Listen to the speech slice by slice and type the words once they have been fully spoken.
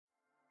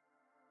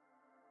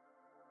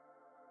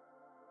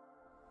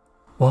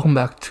Welcome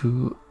back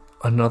to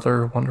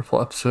another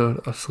wonderful episode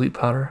of Sleep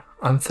Powder.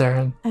 I'm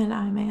Theron. And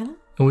I'm Anna.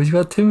 And we've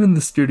got Tim in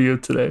the studio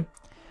today.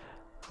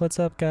 What's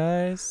up,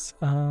 guys?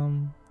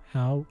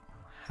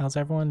 How's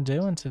everyone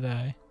doing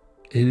today?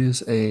 It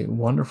is a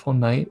wonderful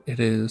night.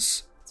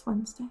 It's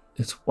Wednesday.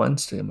 It's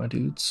Wednesday, my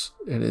dudes.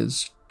 It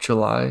is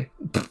July.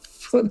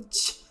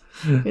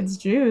 It's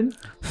June.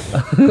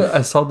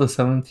 I saw the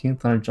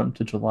 17th and I jumped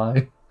to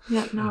July.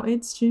 Yeah, no,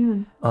 it's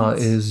June. It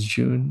is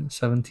June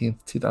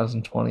 17th,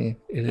 2020.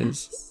 It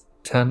is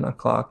 10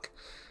 o'clock.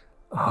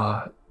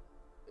 We're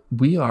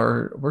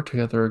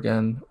together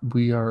again.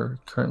 We are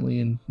currently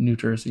in New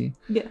Jersey.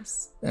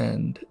 Yes.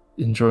 And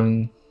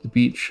enjoying the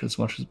beach as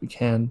much as we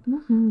can.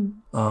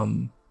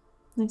 Mm-hmm.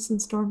 Nice and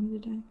stormy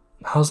today.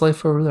 How's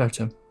life over there,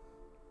 Tim?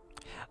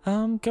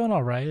 Going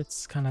all right.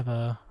 It's kind of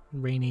a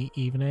rainy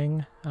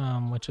evening,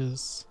 which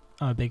is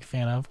I'm a big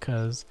fan of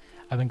because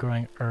I've been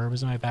growing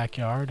herbs in my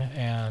backyard,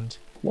 and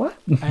What?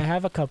 I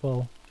have a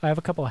couple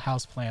of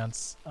house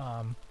plants,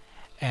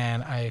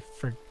 and I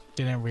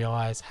didn't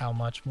realize how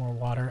much more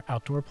water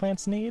outdoor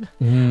plants need.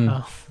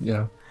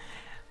 Yeah.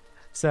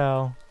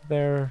 So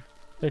they're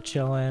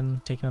chilling,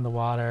 taking in the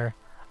water.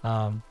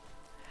 I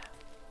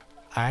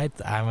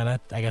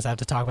guess I have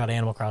to talk about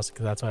Animal Crossing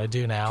because that's what I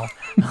do now.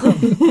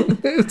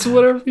 It's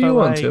whatever you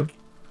want to.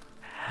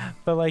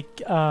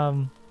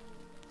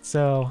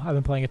 So I've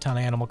been playing a ton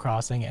of Animal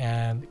Crossing,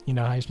 and you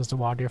know how you're supposed to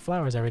water your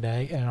flowers every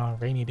day, and on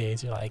rainy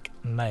days you're like,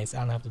 nice,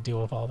 I don't have to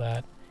deal with all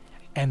that.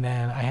 And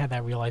then I had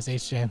that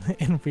realization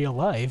in real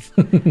life.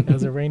 It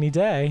was a rainy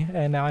day,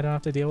 and now I don't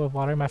have to deal with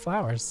watering my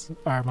flowers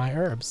or my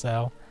herbs.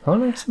 So How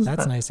nice is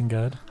that's that? nice and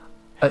good.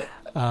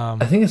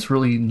 I think it's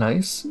really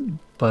nice,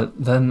 but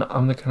then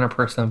I'm the kind of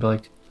person I'd be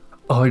like,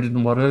 oh, I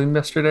didn't water them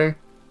yesterday?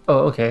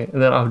 Oh, okay.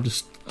 And then I'll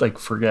just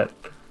forget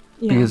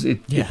because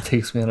it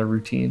takes me out of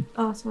routine.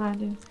 Oh, that's what I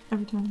do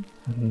every time.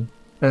 Mm-hmm.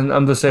 And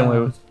I'm the same way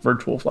with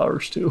virtual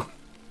flowers too.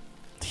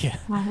 Yeah.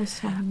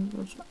 Flowers,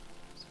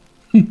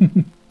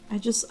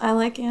 I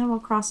like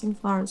Animal Crossing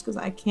flowers because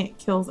I can't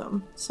kill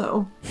them.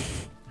 So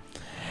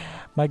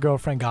My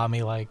girlfriend got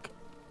me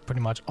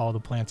pretty much all the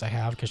plants I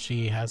have because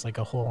she has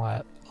a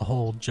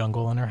whole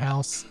jungle in her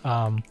house.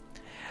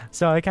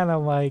 So I kind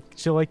of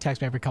she'll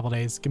text me every couple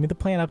days, give me the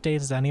plant updates.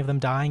 Is any of them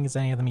dying? Is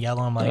any of them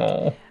yellow? I'm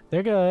like,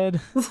 they're good.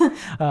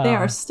 they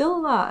are still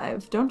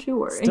alive. Don't you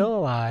worry. Still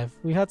alive.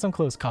 We had some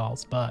close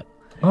calls, but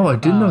Oh, I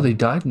didn't know they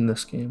died in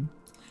this game.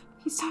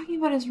 He's talking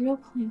about his real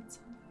plants.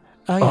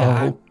 oh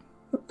yeah,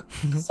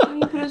 He's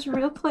talking about his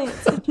real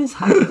plants in his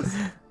house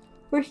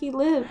where he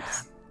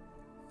lives.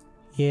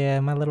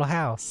 yeah, my little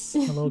house,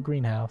 my little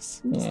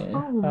greenhouse.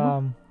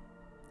 Oh.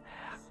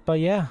 But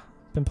yeah,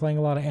 been playing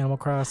a lot of Animal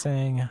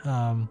Crossing.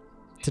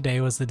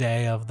 Today was the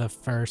day of the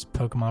first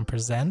Pokemon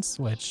Presents,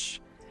 which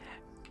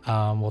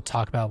we'll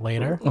talk about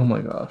later. Oh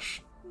my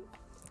gosh.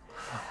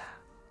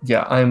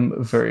 Yeah,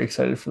 I'm very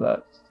excited for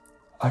that.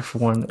 For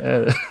one,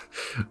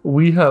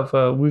 we got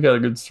a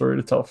good story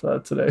to tell for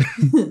that today.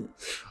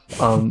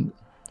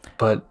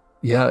 But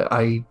yeah,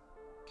 I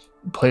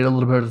played a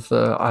little bit of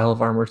the Isle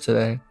of Armor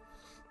today.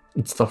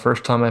 It's the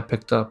first time I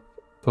picked up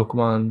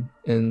Pokemon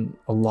in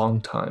a long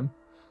time.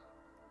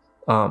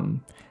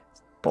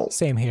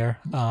 Same here.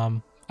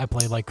 I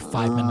played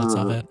 5 minutes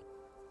of it.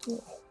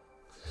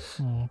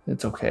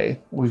 It's okay.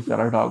 We've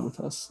got our dog with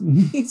us.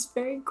 He's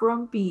very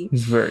grumpy.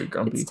 He's very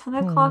grumpy. It's 10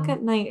 o'clock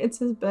at night. It's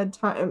his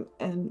bedtime.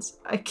 And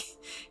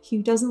he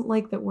doesn't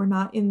like that we're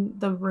not in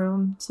the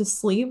room to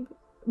sleep.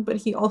 But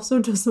he also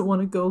doesn't want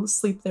to go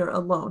sleep there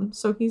alone.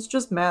 So he's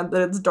just mad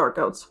that it's dark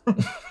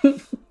outside.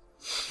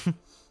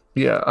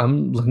 Yeah,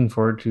 I'm looking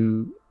forward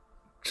to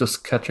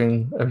just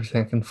catching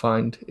everything I can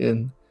find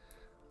in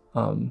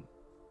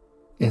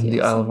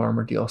the Isle of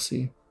Armor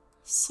DLC.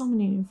 So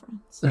many new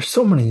friends. There's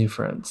so many new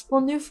friends.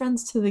 Well, new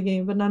friends to the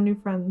game, but not new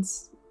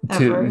friends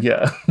ever.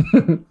 Yeah.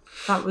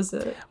 That was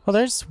it. Well,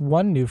 there's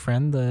one new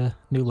friend, the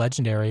new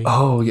legendary.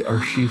 Oh, yeah,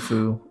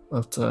 Urshifu.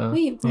 That's,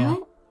 Wait, what? yeah.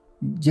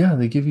 Yeah,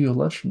 they give you a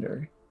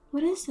legendary.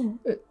 What is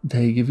it?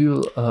 They give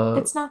you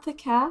It's not the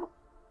cat?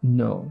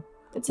 No.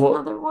 It's Well,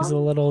 another one? He's a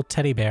little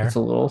teddy bear. It's a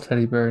little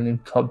teddy bear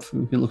named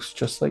Kubfu. He looks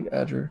just like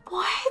Adger.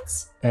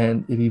 What?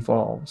 And it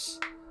evolves.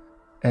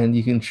 And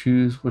you can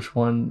choose which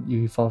one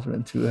you evolve it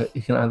into.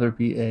 It can either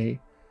be a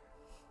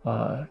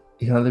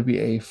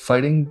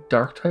fighting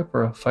dark type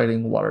or a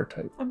fighting water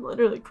type. I'm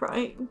literally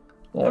crying.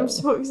 Oh, I'm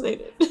so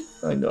excited.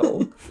 I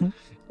know.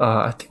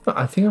 I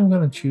think I'm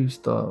gonna choose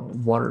the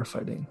water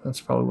fighting.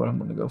 That's probably what I'm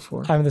gonna go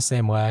for. I'm the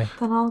same way.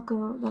 Then I'll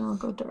go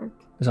dark.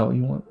 Is that what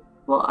you want?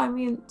 Well, I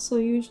mean, so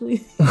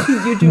usually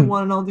you do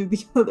one and I'll do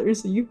the other,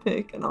 so you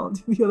pick and I'll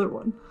do the other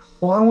one.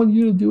 Well, I want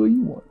you to do what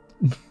you want.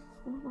 I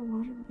want a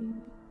water bear.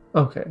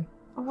 Okay.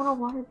 I want a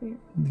water bear.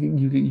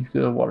 You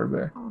get a water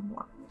bear. I want a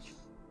water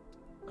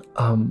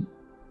bear.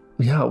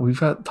 Yeah, we've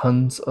got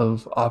tons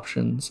of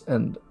options,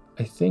 and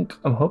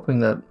I'm hoping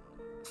that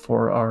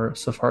for our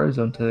Safari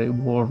Zone today,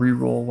 we'll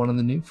re-roll one of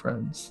the new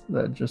friends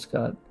that just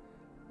got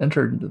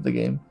entered into the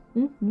game.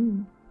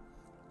 Mm-hmm.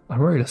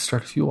 I'm ready to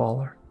start if you all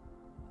are.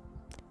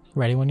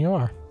 Ready when you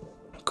are.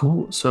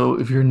 Cool. So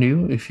if you're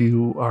new, if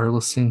you are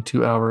listening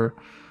to our,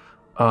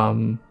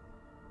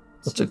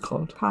 what's it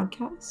called?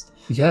 Podcast.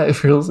 Yeah,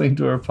 if you're listening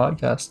to our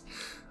podcast,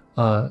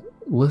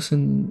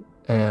 listen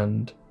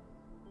and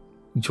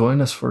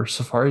join us for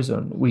Safari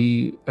Zone.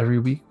 Every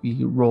week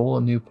we roll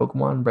a new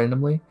Pokemon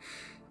randomly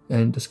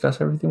and discuss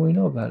everything we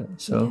know about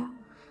it. So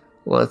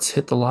let's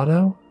hit the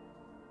lotto.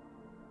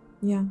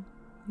 Yeah,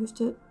 you have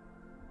to.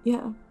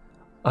 Yeah.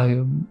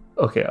 I'm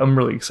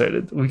really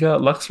excited. We got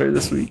Luxray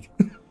this week.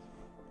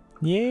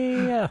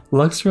 Yeah.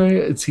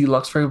 Luxray. See,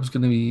 Luxray was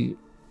going to be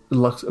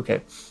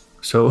Okay,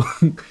 so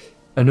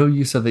I know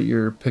you said that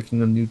you're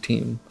picking a new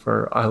team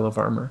for Isle of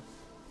Armor.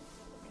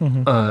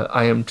 Mm-hmm.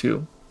 I am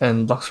too,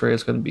 and Luxray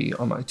is going to be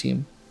on my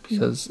team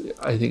because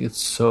I think it's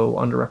so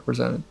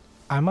underrepresented.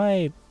 I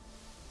might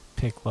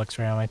pick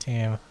Luxray on my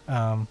team.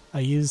 I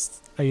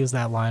used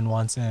that line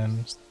once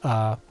in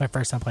my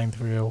first time playing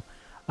through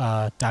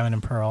Diamond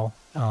and Pearl,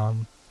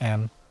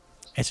 and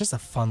it's just a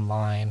fun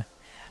line.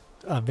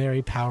 A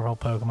very powerful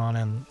Pokemon,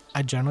 and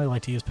I generally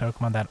like to use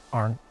Pokemon that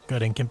aren't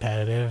good and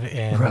competitive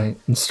in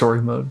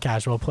story mode,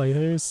 casual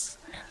playthroughs.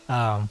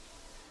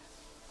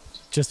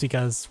 Just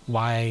because,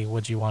 why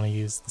would you want to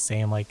use the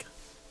same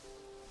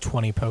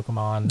 20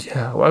 Pokemon?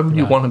 Yeah, why would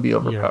you want to be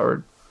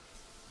overpowered?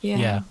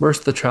 Yeah.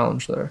 Where's the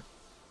challenge there?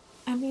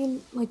 I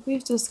mean,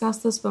 we've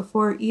discussed this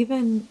before.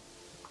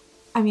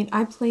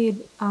 I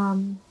played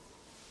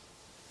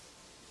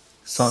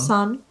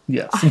Sun.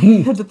 Yes. I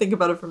had to think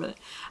about it for a minute.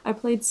 I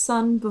played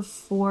Sun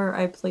before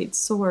I played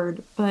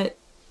Sword, but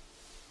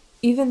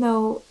even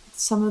though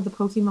some of the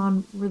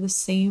Pokemon were the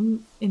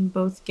same in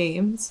both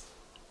games,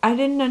 I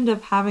didn't end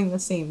up having the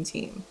same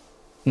team.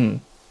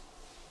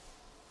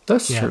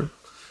 That's true.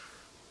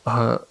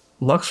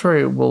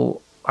 Luxray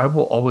I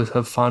will always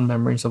have fond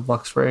memories of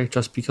Luxray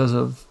just because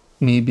of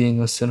me being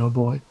a Sinnoh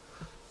boy.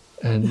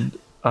 And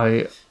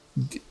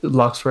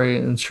Luxray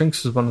and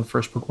Shinx is one of the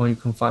first Pokemon you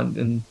can find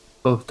in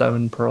both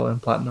Diamond, Pearl, and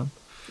Platinum.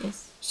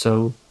 Yes.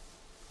 So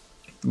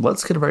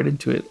let's get right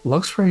into it.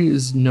 Luxray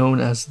is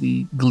known as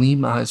the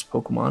Gleam Eyes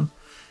Pokemon.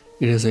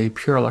 It is a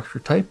pure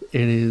electric type.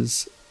 It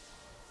is...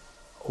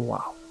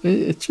 Wow.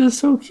 It's just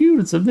so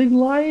cute. It's a big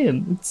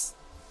lion. It's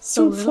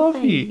so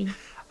fluffy.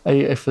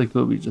 I feel like it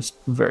would be just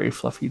very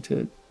fluffy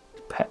to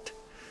pet.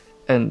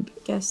 And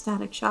get a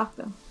static shock,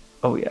 though.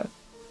 Oh, yeah.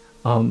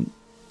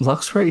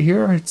 Luxray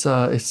here,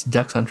 it's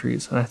Dex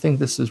entries, and I think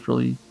this is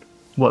really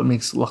what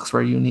makes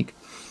Luxray unique.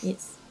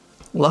 Yes.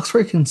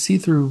 Luxray can see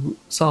through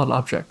solid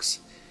objects.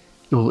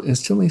 It will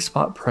instantly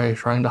spot prey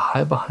trying to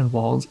hide behind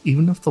walls,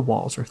 even if the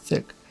walls are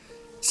thick.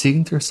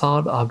 Seeing through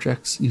solid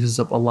objects uses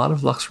up a lot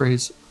of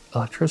Luxray's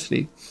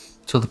electricity,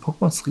 so the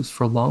Pokemon sleeps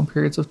for long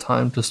periods of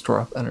time to store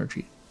up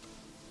energy.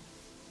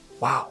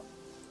 Wow.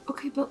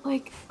 Okay, but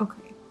okay.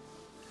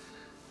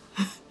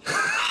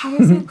 How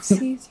does it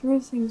see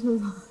through things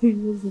without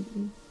using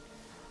it?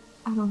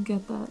 I don't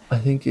get that. I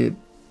think it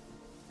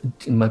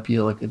might be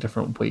a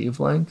different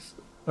wavelength,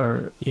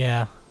 or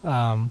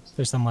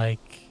there's some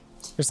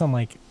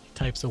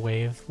types of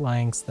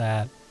wavelengths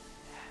that,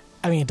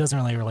 it doesn't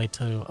really relate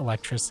to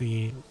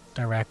electricity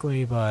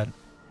directly, but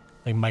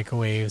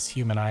microwaves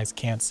human eyes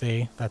can't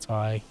see. That's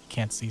why you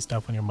can't see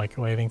stuff when you're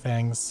microwaving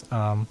things.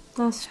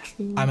 That's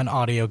true. I'm an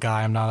audio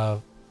guy. I'm not a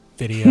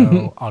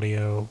video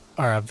audio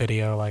or a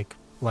video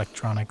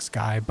electronics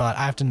guy, but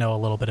I have to know a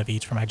little bit of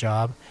each for my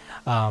job.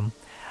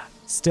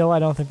 Still, I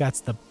don't think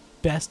that's the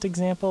best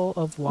example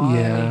of why.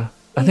 Yeah,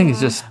 I think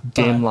it's just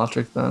game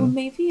logic then. Well,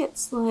 maybe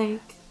it's I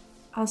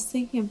was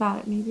thinking about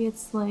it. Maybe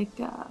it's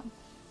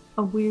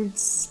a weird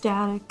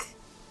static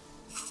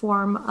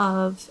form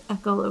of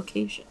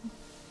echolocation.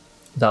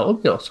 That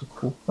would be also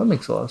cool. That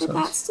makes a lot of sense.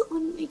 That still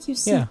wouldn't make you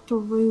see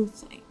through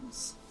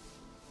things.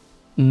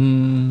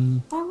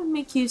 That would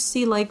make you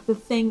see the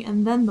thing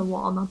and then the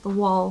wall, not the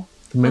wall.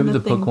 Maybe the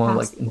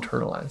Pokemon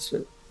internalized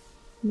it.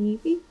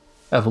 Maybe.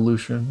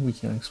 Evolution. We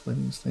can't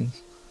explain these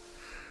things.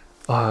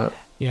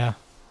 Yeah.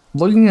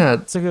 Looking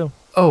at... It's a good...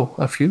 Oh,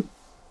 after you?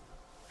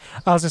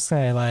 I was just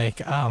saying,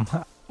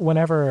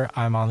 whenever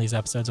I'm on these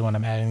episodes and when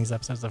I'm editing these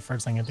episodes, the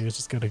first thing I do is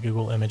just go to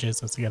Google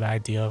Images just to get an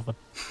idea of what,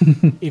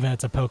 even if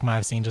it's a Pokemon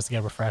I've seen, just to get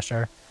a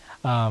refresher.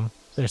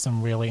 There's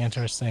some really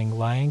interesting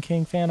Lion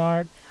King fan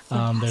art.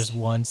 There's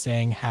one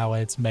saying how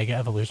its Mega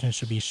Evolution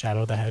should be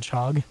Shadow the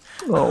Hedgehog.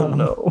 Oh,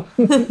 no.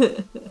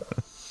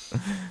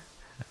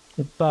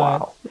 But,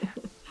 wow.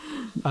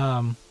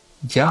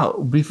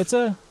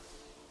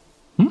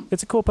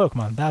 It's a cool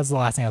Pokemon. That was the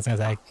last thing I was going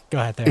to say. Go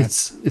ahead there.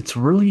 It's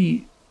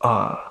really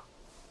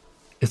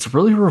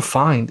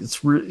refined.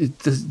 It's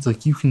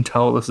you can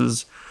tell this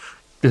is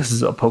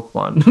a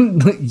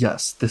Pokemon.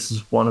 Yes, this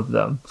is one of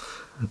them.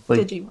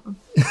 Digimon.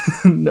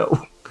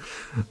 No.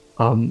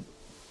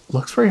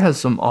 Luxray has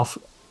some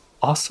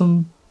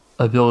awesome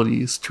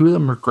abilities. Two of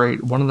them are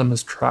great. One of them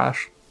is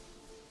trash.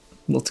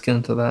 Let's get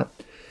into that.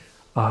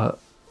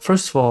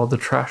 First of all, the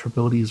trash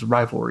ability is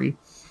Rivalry.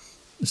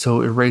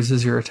 So it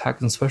raises your attack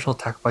and special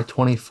attack by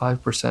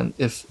 25%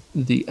 if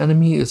the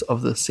enemy is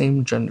of the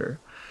same gender.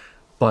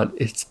 but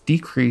it's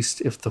decreased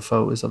if the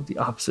foe is of the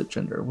opposite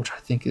gender, which I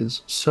think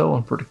is so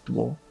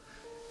unpredictable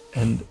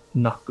and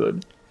not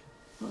good.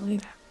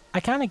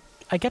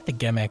 I get the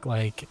gimmick,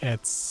 like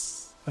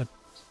it's a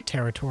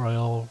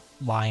territorial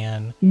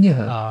lion.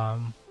 Yeah.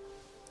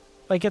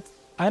 Like I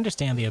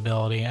understand the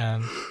ability,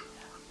 and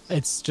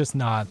it's just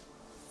not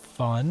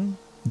fun.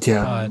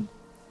 Yeah.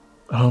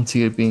 But I don't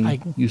see it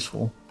being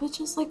useful. But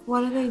just like,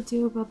 what do they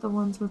do about the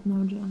ones with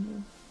no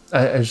gender?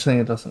 I just think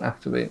it doesn't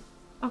activate.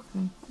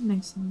 Okay, that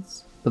makes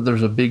sense. But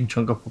there's a big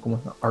chunk of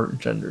Pokemon that aren't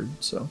gendered,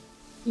 so.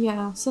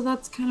 Yeah, so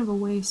that's kind of a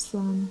waste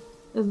then,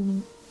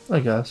 isn't it?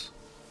 I guess.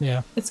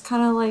 Yeah. It's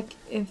kind of like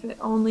if it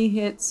only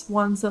hits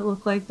ones that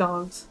look like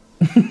dogs.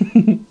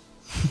 You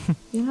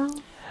know?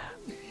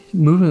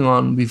 Moving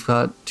on, we've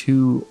got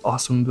 2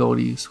 awesome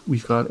abilities.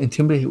 We've got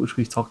Intimidate, which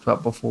we've talked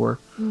about before,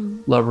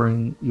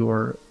 lowering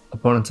your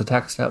opponent's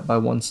attack stat by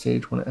 1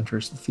 stage when it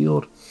enters the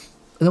field.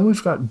 And then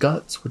we've got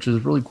Guts, which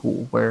is really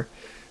cool, where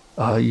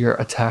your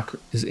attack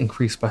is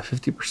increased by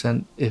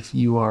 50% if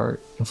you are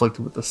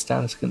inflicted with a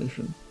status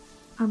condition.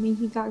 I mean,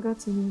 he got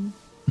guts in him.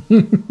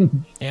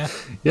 Yeah.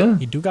 Yeah.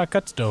 He do got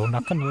guts, though,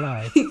 not gonna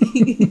lie.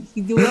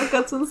 He do got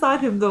guts inside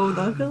him, though,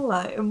 not gonna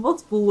lie, in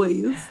multiple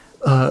ways.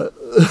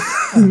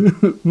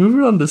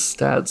 Moving on to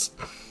stats,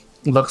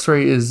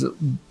 Luxray is,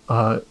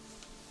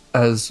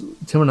 as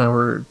Tim and I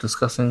were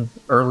discussing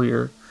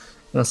earlier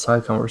in a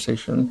side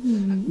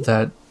conversation,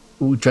 that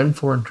Gen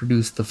 4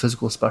 introduced the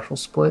physical special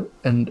split,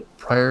 and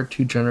prior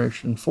to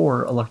Generation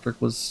 4, Electric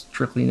was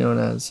strictly known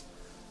as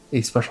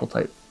a special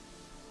type,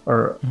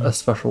 or a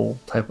special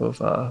type of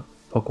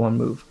Pokemon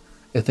move.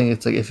 I think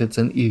it's like if it's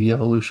an Eevee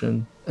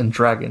evolution and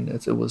Dragon,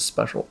 it was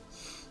special.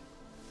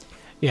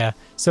 Yeah,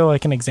 so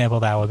like an example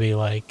of that would be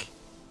like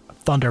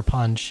Thunder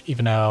Punch,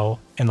 even though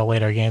in the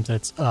later games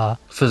it's a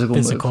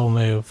physical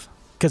move.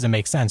 Because it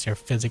makes sense, you're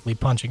physically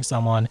punching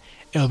someone,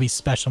 it'll be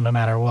special no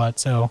matter what.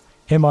 So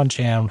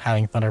Hitmonchan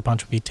having Thunder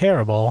Punch would be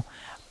terrible,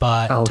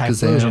 but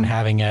Typhlosion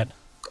having it.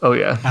 Oh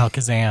yeah.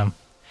 Alakazam.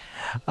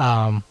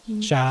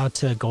 Shout out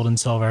to Gold and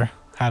Silver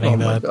having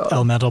the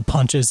elemental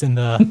punches in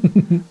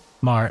the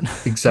Mart.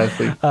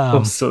 Exactly. That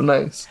was so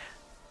nice.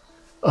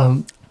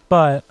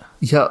 But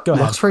yeah,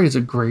 Luxray is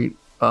a great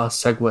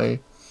segue,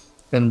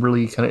 and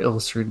really kind of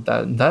illustrated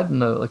that. And that and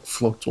like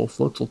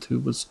Floatzel 2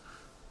 was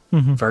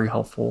very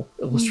helpful,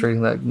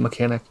 illustrating that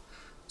mechanic.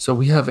 So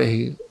we have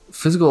a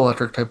physical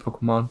electric type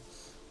Pokemon,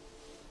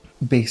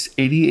 base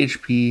 80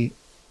 HP,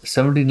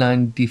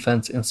 79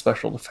 defense, and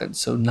special defense.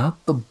 So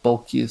not the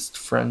bulkiest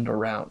friend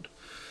around.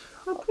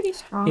 Oh, pretty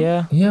strong.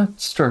 Yeah. Yeah,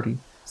 it's sturdy.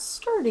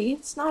 Sturdy.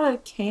 It's not a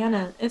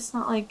cannon. It's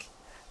not like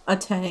a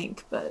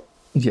tank, but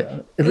yeah.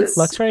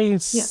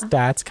 Luxray's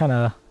stats kind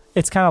of,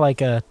 it's kind of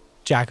like a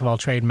jack of all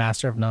trade,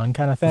 master of none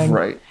kind of thing.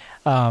 Right.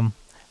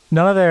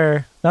 None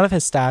of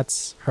his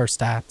stats, her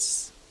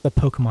stats, the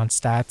Pokemon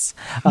stats,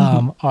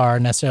 are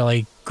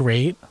necessarily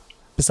great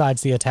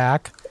besides the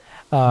attack.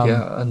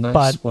 A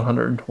nice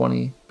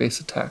 120 base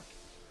attack.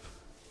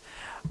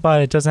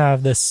 But it doesn't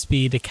have the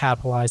speed to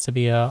capitalize to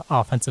be a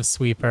offensive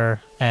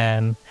sweeper,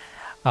 and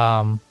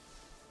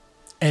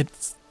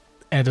it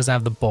doesn't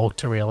have the bulk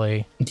to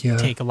really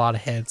take a lot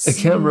of hits. It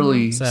can't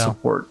really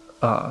support.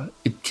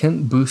 It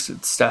can't boost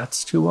its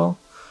stats too well,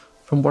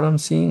 from what I'm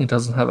seeing. It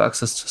doesn't have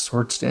access to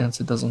Sword Stance.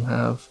 It doesn't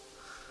have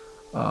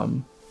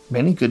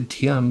many good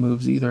TM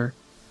moves either.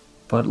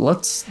 But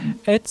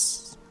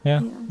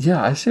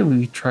yeah, I say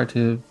we try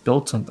to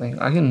build something.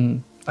 I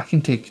can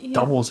take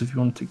doubles if you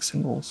want to take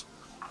singles.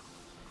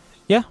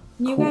 Yeah.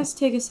 You guys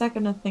take a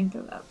second to think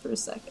of that for a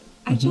second.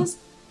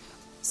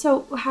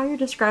 So how you're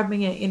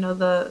describing it,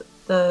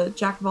 the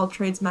jack of all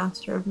trades,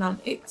 master of none,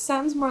 it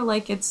sounds more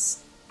like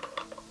it's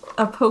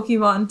a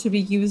Pokemon to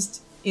be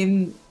used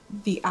in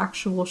the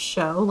actual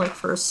show, like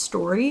for a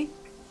story,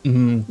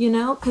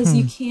 because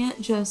you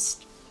can't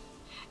just,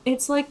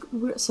 it's like,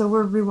 so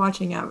we're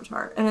rewatching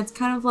Avatar, and it's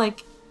kind of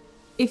like,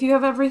 if you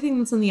have everything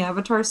that's in the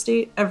Avatar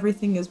state,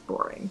 everything is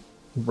boring.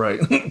 Right.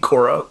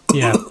 Korra.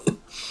 Yeah.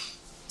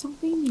 Don't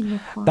be mean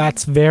to Korra.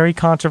 That's very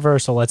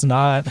controversial. Let's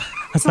not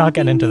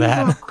get into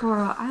that.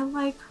 Korra. I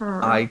like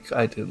her.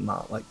 I did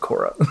not like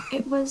Korra.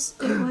 It was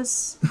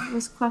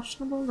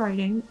questionable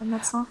writing, and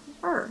that's not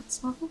her.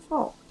 It's not her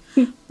fault.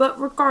 But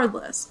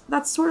regardless,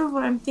 that's sort of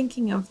what I'm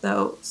thinking of,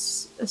 though.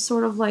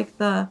 Sort of like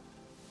the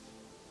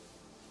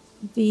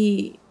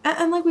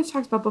and like we've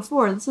talked about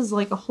before, this is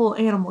like a whole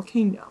animal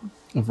kingdom.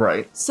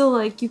 Right. So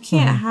like you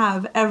can't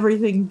have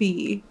everything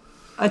be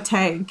a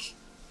tank,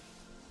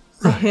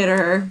 a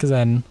hitter, because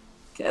then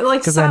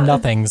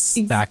nothing's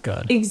that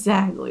good.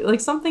 Exactly.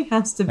 Like something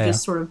has to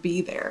just sort of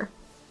be there.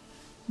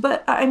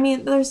 But I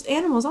mean, there's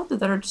animals out there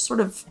that are just sort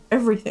of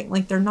everything.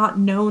 Like they're not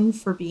known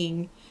for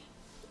being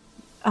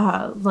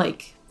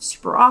like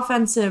super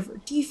offensive or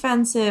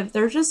defensive.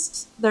 They're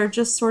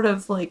just sort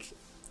of like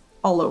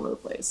all over the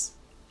place.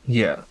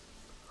 Yeah.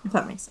 If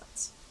that makes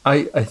sense.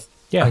 I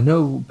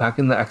know back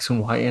in the X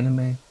and Y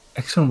anime,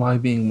 X and Y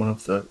being one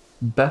of the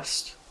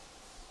best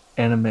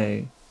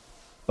anime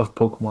of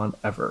Pokemon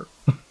ever.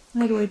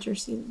 I'd wager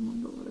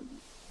season 1 to load.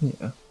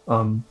 Yeah.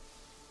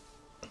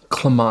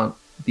 Clement,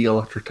 the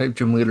electric type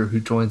gym leader who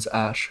joins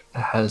Ash,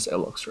 has a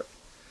Luxray.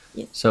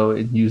 Yeah. So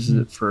it uses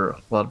it for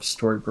a lot of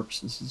story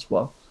purposes as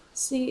well.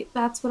 See,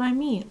 that's what I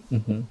mean.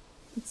 Mm-hmm.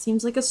 It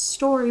seems like a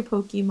story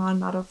Pokemon,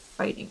 not a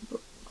fighting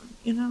Pokemon,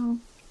 you know?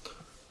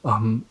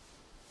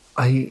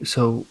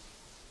 So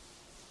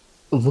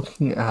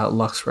looking at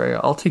Luxray,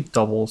 I'll take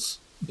doubles.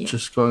 Yeah.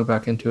 Just going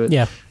back into it.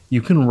 Yeah.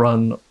 You can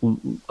run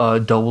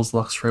doubles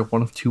Luxray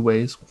one of two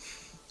ways.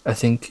 I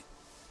think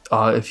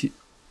if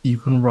you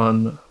can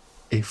run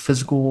a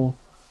physical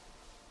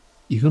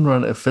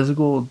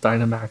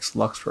Dynamax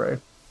Luxray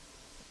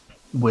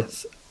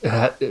with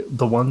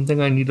the one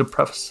thing I need to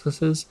preface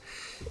this is,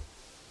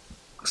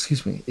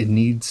 it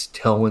needs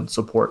Tailwind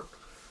support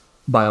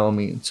by all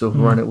means. So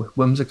run it with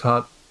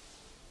Whimsicott,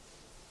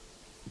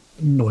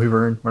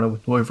 Noivern, run it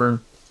with Noivern,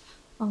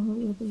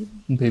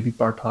 baby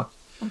Bartok,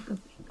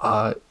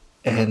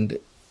 and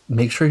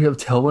make sure you have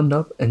Tailwind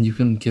up, and you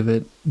can give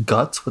it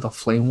Guts with a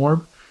Flame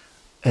Orb,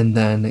 and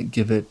then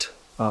give it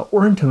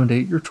or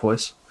Intimidate, your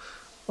choice,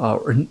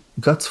 or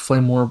Guts,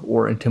 Flame Orb,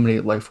 or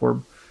Intimidate, Life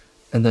Orb,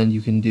 and then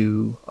you can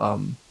do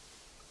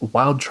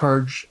Wild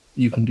Charge.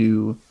 You can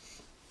do.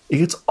 It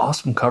gets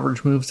awesome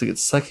coverage moves. It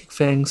gets Psychic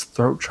Fangs,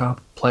 Throat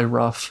Chop, Play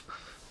Rough,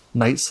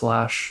 Night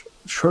Slash.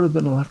 Should have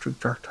been Electric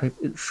Dark type.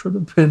 It should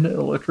have been an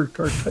Electric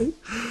Dark type.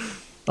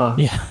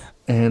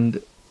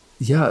 And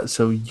yeah,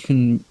 so you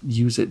can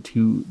use it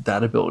to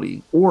that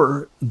ability.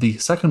 Or the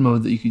second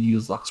mode that you could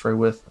use Luxray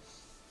with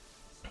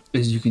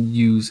is you can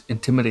use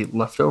Intimidate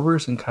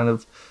Leftovers and kind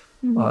of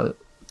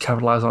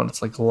capitalize on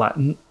its like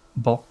latent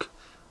bulk.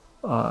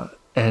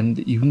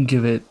 And you can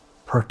give it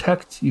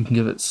Protect. You can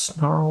give it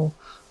Snarl.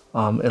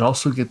 It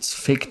also gets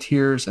Fake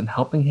Tears and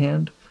Helping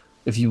Hand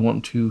if you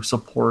want to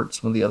support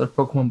some of the other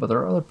Pokemon, but there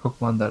are other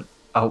Pokemon that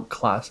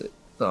outclass it.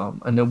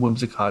 I know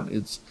Whimsicott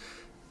is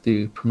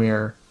the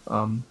premier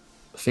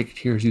Fake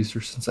Tears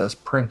user since as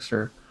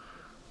Prankster,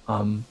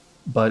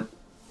 but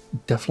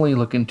definitely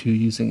look into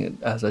using it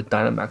as a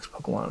Dynamax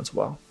Pokemon as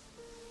well.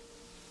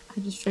 I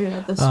just figured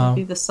out this would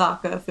be the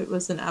Sokka if it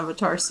was an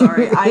Avatar.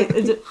 Sorry,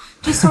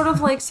 just sort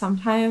of like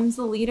sometimes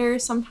the leader,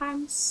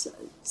 sometimes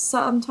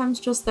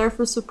just there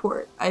for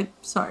support.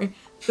 Sorry,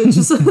 it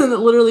just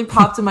literally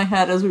popped in my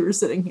head as we were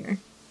sitting here.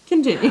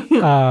 Continue.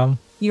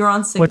 You're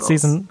on singles. What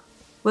season?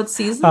 What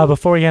season?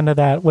 Before we get into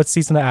that, what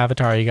season of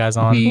Avatar are you guys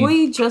on?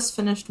 We just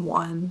finished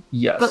one.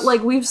 Yes, but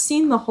like we've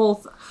seen the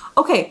whole.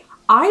 Okay,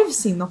 I've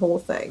seen the whole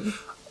thing.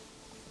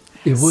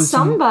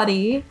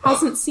 Somebody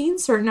hasn't seen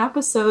certain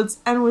episodes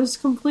and was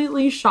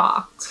completely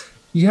shocked.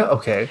 Yeah,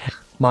 okay.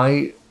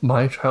 My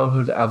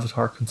childhood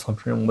Avatar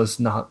consumption was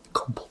not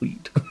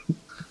complete.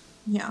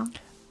 Yeah.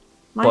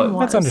 Mine was.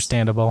 That's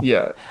understandable.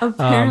 Yeah.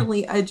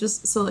 Apparently,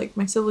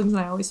 my siblings and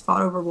I always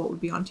fought over what would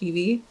be on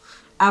TV.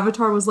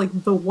 Avatar was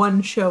like the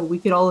one show we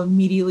could all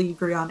immediately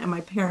agree on, and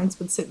my parents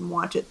would sit and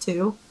watch it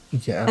too.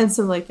 Yeah. And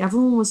so like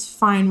everyone was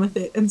fine with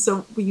it, and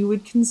so we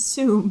would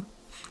consume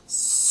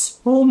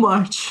so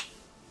much.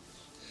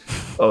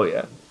 Oh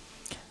yeah.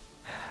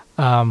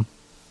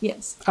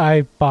 Yes.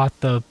 I bought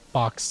the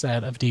box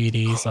set of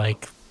DVDs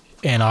like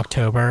in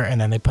October,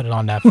 and then they put it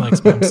on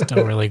Netflix. But I'm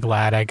still really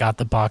glad I got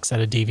the box set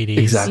of DVDs.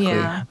 Exactly.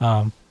 Yeah.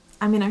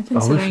 I mean, I'm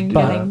considering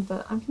getting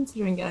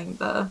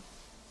the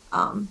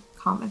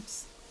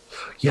comics.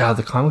 Yeah,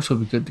 the comics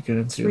would be good to get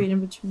into. To read in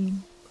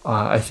between.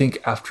 I think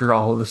after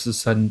all of this is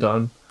said and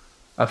done,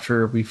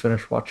 after we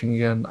finish watching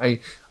again,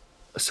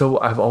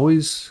 I've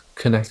always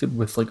connected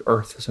with like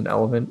Earth as an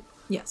element.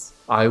 Yes.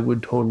 I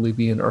would totally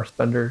be an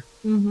Earthbender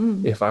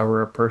if I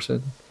were a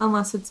person.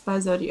 Unless it's by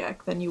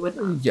Zodiac, then you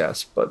wouldn't.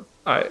 Yes, but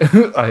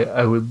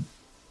I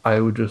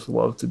would just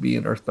love to be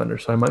an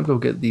Earthbender. So I might go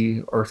get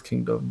the Earth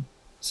Kingdom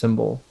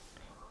symbol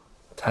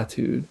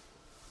tattooed,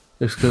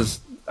 just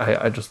because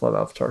I just love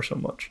Avatar so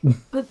much.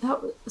 But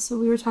so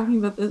we were talking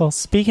about this. Well,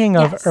 speaking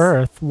of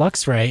Earth,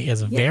 Luxray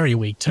is very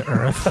weak to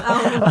Earth.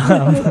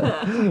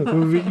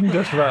 We can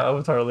touch about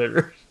Avatar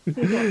later.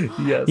 Okay.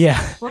 Yes.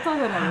 Yeah. We'll talk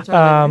about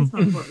Avatar later. It's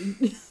not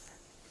important.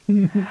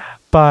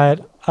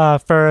 But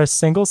for a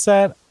single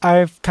set,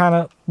 I've kind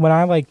of, when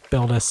I like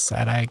build a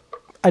set, I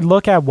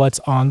look at what's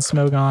on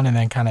Smogon and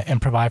then kind of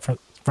improvise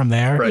from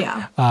there. Right.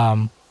 Yeah.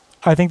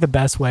 I think the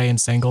best way in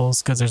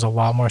singles, because there's a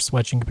lot more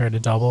switching compared to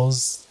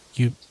doubles,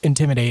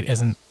 Intimidate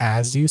isn't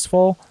as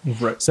useful.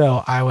 Right.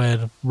 So I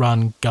would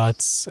run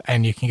Guts,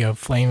 and you can go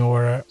Flame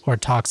Orb or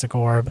Toxic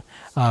Orb.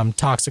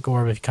 Toxic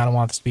Orb if you kind of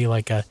want this to be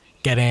like a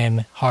get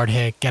in, hard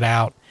hit, get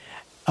out.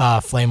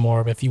 Flame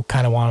Orb if you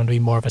kind of want him to be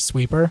more of a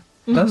sweeper.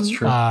 That's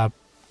true. And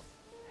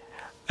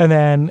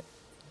then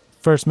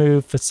first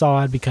move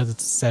Facade because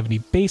it's 70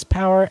 base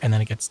power, and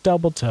then it gets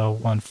doubled to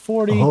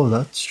 140. Oh,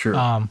 that's true.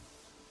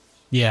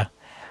 Yeah.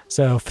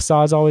 So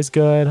Facade's always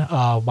good.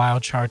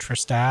 Wild Charge for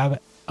stab.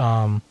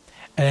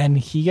 And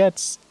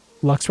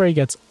Luxray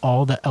gets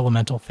all the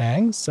elemental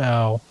fangs,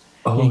 so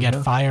you can get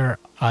fire,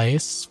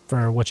 ice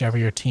for whichever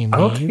your team needs. I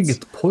don't think it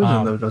gets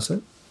poison though, does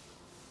it?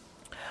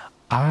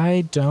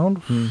 I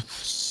don't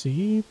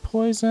see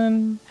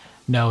poison.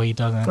 No, he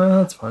doesn't.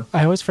 That's fine.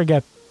 I always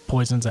forget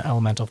poison's an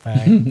elemental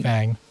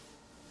fang.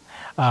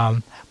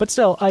 But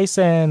still, ice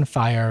and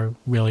fire,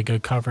 really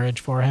good coverage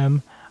for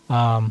him.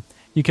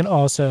 You can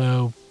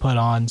also put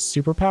on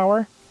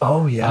superpower.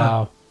 Oh,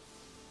 yeah.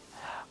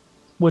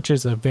 Which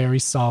is a very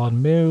solid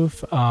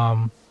move.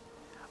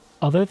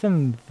 Other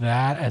than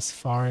that, as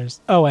far as...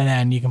 Oh, and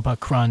then you can put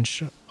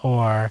crunch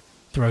or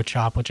throat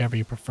chop, whichever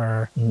you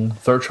prefer.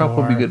 Throat chop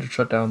would be good to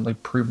shut down,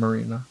 like,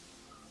 pre-Marina.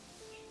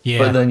 Yeah.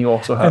 But then you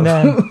also have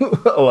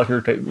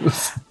electric type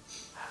moves.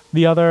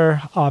 The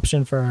other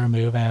option for a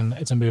move, and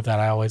it's a move that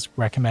I always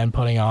recommend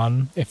putting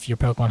on if your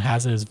Pokemon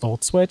has it, is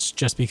Volt Switch,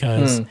 just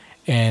because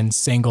in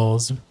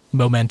singles,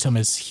 momentum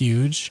is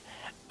huge.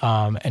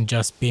 And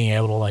just being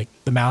able to, like,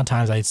 the amount of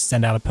times I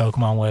send out a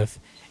Pokemon with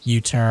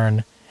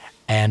U-Turn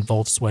and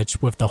Volt Switch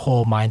with the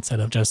whole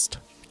mindset of just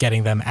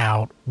getting them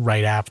out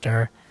right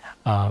after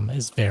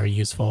is very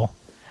useful.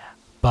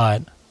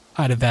 But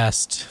I'd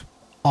invest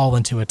all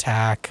into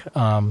attack.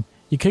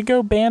 You could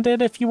go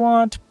Bandit if you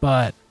want,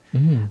 but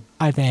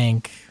I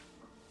think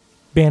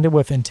Bandit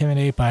with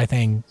Intimidate, but I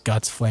think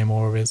Guts Flame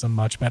Orb is a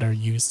much better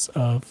use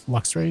of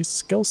Luxray's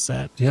skill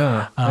set.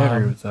 Yeah, I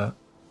agree with that.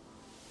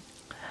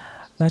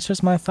 That's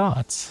just my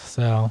thoughts.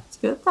 So it's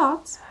good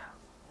thoughts.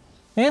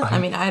 Yeah. I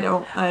mean, I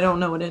don't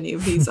know what any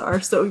of these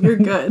are, so you're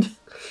good.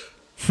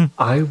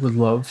 I would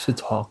love to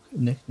talk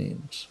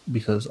nicknames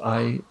because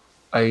I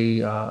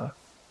know.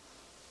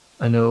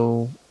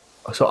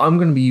 So I'm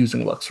going to be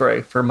using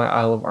Luxray for my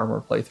Isle of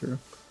Armor playthrough.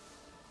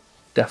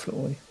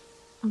 Definitely.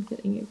 I'm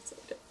getting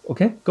excited.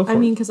 Okay, go for it. I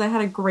mean, because I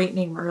had a great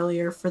name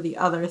earlier for the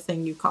other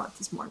thing you caught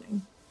this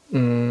morning.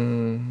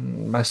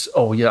 I'm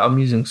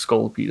using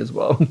Scolipede as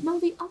well. No,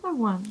 the other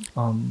one.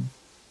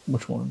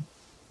 Which one?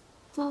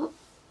 The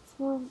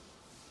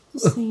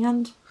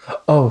sand.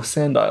 Oh,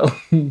 Sandile.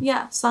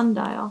 Yeah,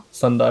 Sundial.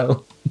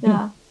 Sundial.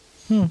 Yeah.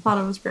 Thought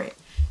it was great.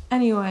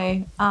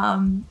 Anyway,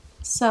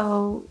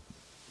 so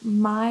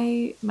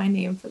my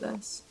name for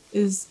this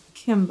is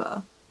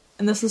Kimba.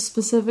 And this is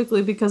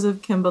specifically because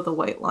of Kimba the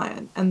White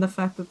Lion and the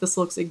fact that this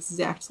looks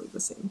exactly the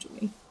same to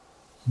me.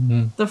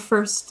 The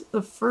first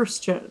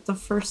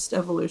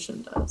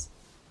evolution does.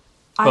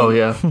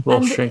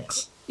 Little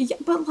shrinks. Yeah,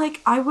 but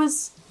like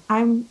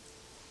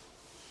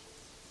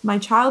my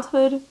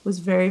childhood was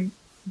very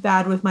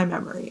bad with my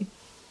memory,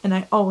 and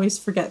I always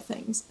forget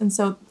things. And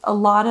so a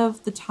lot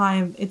of the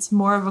time, it's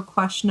more of a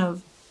question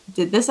of,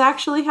 did this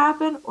actually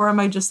happen, or am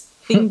I just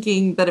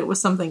thinking that it was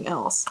something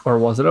else? Or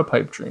was it a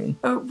pipe dream?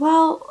 Or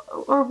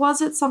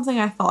was it something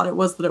I thought it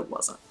was that it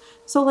wasn't?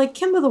 So like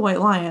Kimba the White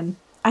Lion,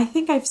 I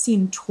think I've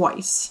seen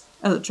twice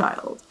as a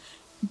child.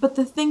 But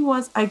the thing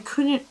was, I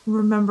couldn't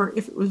remember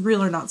if it was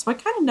real or not, so I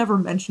kind of never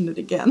mentioned it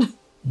again.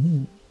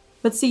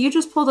 But see, you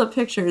just pulled up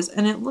pictures,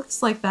 and it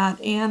looks like that,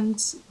 and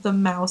the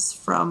mouse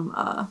from...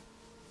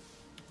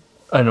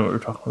 I know what you're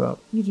talking about.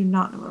 You do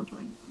not know what I'm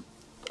talking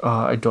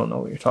about. I don't know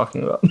what you're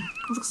talking about. It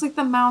looks like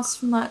the mouse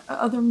from that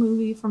other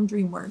movie from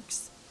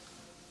DreamWorks.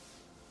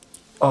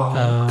 Oh,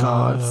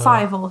 God.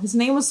 Fievel. His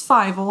name was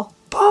Fievel.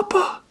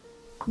 Papa!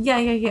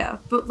 Yeah.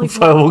 But like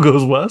Fievel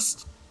Goes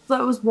West?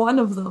 That was one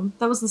of them.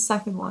 That was the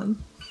second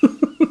one.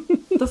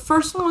 The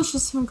first one was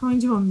just him going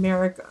to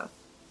America.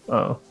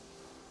 Oh.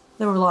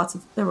 There were lots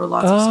of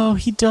Oh,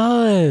 he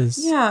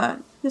does. Yeah.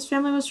 His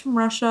family was from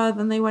Russia,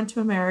 then they went to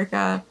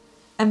America,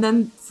 and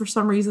then for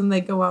some reason they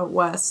go out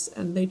west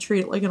and they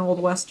treat it like an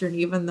old Western,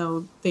 even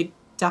though they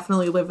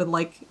definitely live in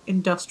like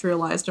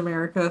industrialized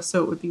America,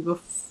 so it would be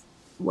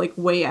like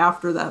way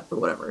after that, but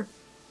whatever.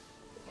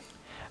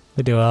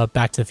 They do a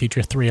Back to the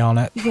Future 3 on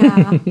it.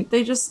 Yeah.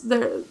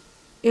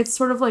 It's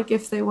sort of like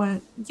if they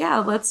went, yeah,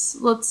 let's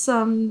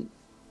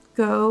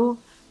go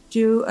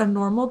do a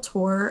normal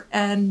tour,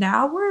 and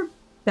now we're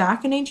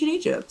back in ancient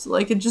Egypt.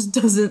 Like, it just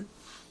doesn't,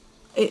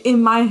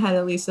 in my head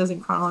at least,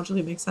 doesn't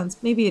chronologically make sense.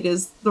 Maybe it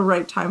is the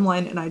right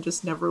timeline and I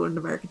just never learned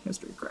American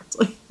history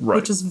correctly. Right.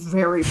 Which is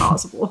very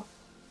possible.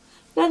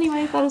 But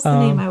anyway, that is the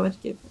name I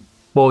would give him.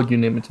 What would you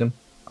name it, Tim?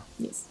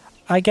 Yes.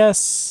 I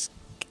guess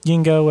you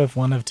can go with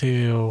one of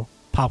two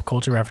pop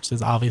culture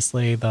references.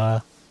 Obviously, you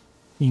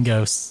can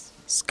go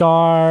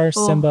Scar,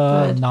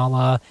 Simba,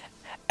 Nala,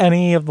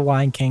 any of the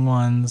Lion King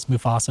ones,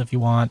 Mufasa if you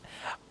want.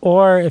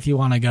 Or if you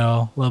want to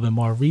go a little bit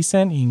more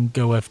recent, you can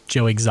go with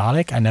Joe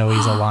Exotic. I know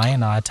he's a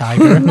lion, not a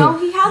tiger. No,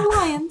 he had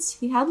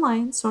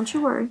lions. Don't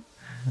you worry.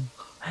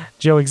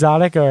 Joe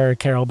Exotic or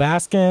Carol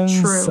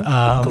Baskins. True.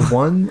 The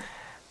one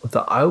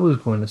that I was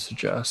going to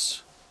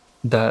suggest,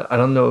 that I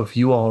don't know if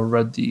you all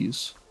read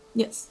these.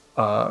 Yes.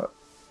 I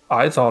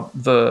thought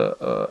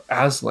the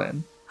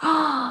Aslan.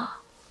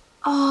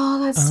 Oh,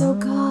 that's so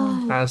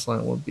good.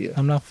 Aslan would be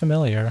I'm not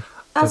familiar.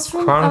 That's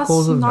from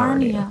Chronicles of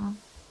Narnia.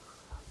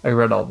 I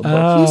read all the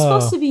books. He was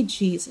supposed to be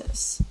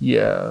Jesus.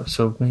 Yeah,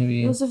 so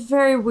maybe... It was a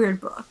very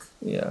weird book.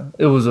 Yeah,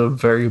 it was a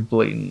very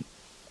blatant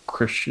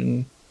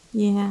Christian...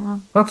 Yeah.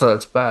 Not that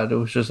that's bad, it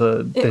was just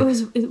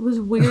It was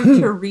weird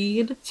to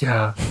read.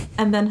 Yeah.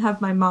 And then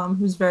have my mom,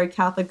 who's very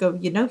Catholic, go,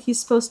 he's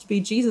supposed to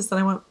be Jesus. And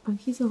I went, but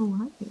he's a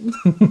lion.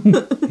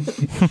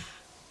 It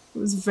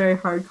was a very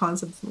hard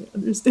concept for me to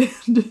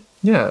understand.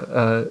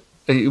 Yeah,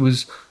 it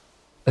was...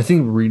 I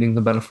think reading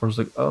the metaphors,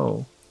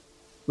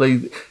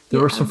 Like there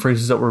were some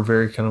phrases that were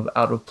very kind of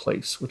out of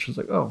place, which was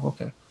like, oh,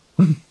 okay.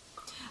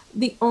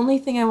 The only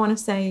thing I want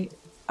to say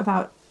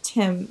about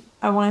Tim,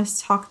 I want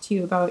to talk to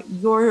you about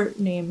your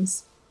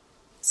names,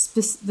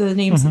 the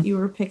names that you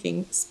were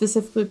picking,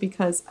 specifically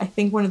because I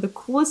think one of the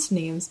coolest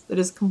names that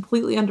is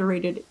completely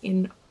underrated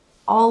in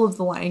all of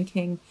The Lion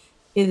King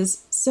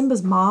is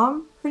Simba's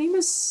mom. Her name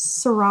is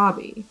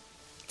Sarabi.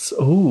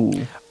 Oh.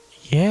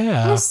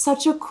 Yeah. That is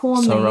such a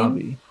cool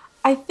name.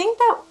 I think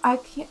that I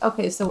can't.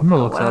 Okay, so when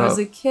I was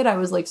a kid, I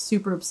was like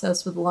super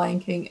obsessed with Lion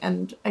King,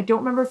 and I don't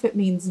remember if it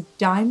means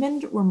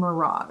diamond or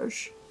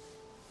mirage.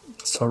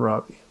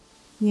 Sarabi.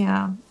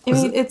 Yeah, I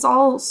mean it's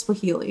all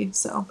Swahili.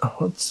 So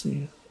let's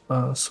see,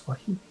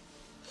 Swahili.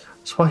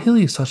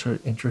 Swahili is such an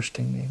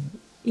interesting name.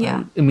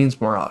 Yeah, it means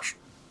mirage.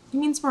 It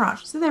means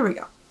mirage. So there we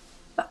go.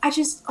 But I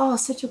just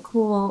such a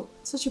cool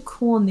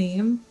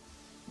name.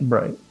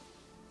 Right.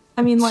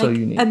 I mean, like,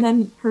 and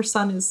then her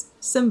son is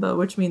Simba,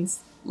 which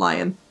means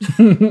lion.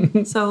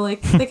 So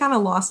like they kind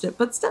of lost it,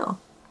 but still.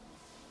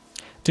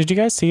 Did you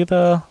guys see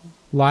the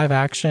live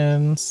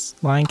actions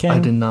Lion King? I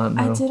did not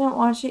know. I didn't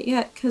watch it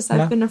yet because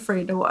I've been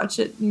afraid to watch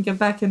it and get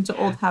back into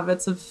old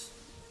habits of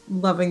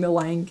loving the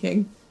Lion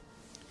King.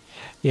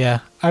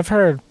 Yeah, I've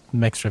heard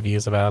mixed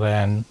reviews about it,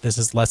 and this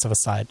is less of a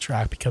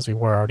sidetrack because we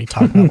were already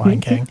talking about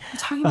Lion King. We're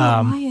talking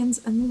about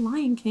lions and the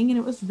Lion King, and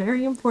it was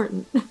very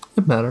important.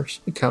 It matters.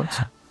 It counts.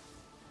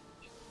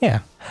 Yeah.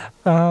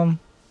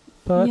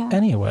 But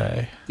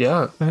anyway.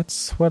 Yeah.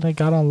 That's what I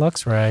got on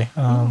Luxray.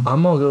 I'm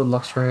going to go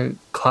Luxray.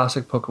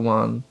 Classic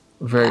Pokemon.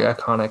 Very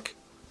iconic.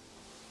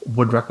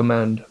 Would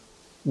recommend.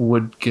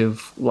 Would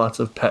give lots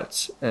of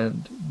pets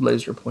and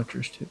laser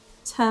pointers too.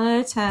 10 out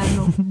of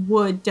 10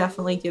 would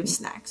definitely give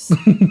snacks.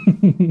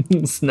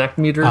 Snack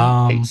meter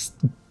taste.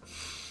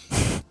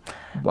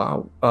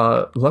 Wow.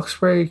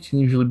 Luxray can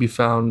usually be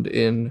found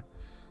in,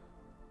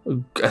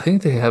 I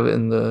think they have it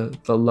in the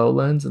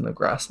lowlands and the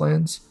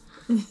grasslands.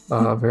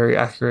 Very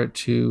accurate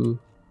to,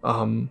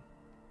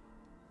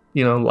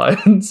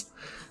 lions.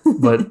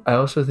 But I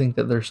also think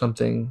that there's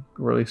something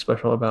really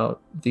special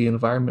about the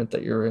environment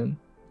that you're in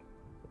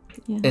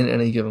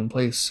any given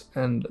place.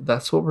 And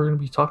that's what we're going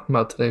to be talking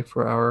about today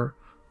for our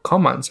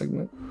Calm Mind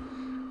segment.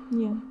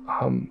 Yeah.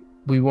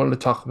 We wanted to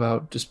talk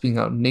about just being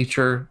out in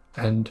nature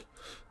and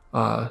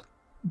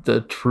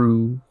the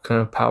true kind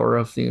of power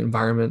of the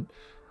environment.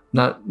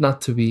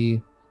 Not to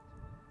be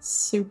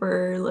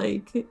super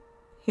like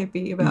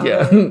hippie about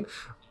it.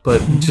 But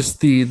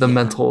just the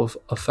mental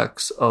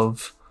effects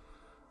of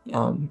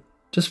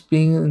just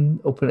being in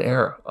open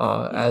air.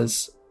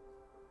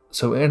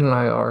 So Anne and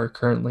I are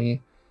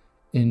currently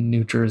in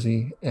New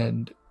Jersey,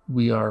 and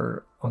we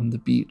are on the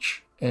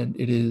beach, and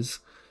it's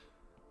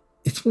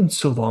been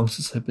so long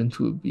since I've been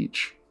to a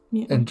beach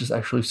and just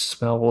actually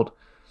smelled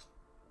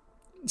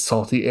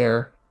salty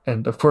air.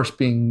 And of course,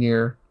 being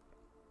near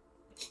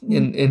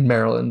in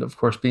Maryland, of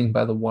course, being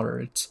by the water,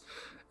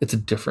 it's a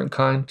different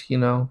kind,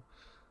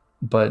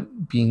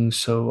 but being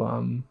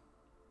so,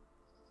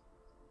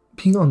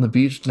 being on the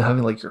beach and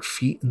having like your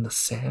feet in the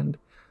sand,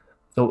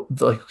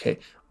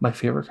 my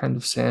favorite kind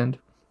of sand,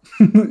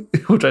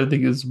 which I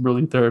think is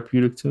really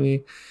therapeutic to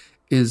me,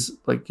 is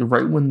like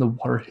right when the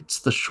water hits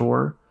the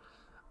shore,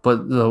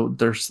 but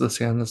there's the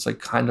sand that's like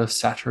kind of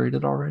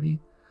saturated already.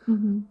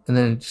 Mm-hmm. And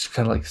then it just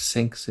kind of like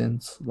sinks in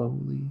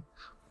slowly.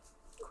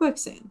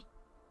 Quicksand.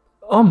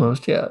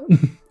 Almost, yeah.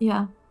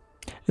 Yeah.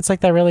 It's like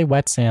that really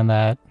wet sand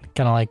that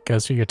kind of like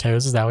goes through your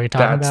toes. Is that what you're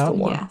talking about? The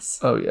one. Yes.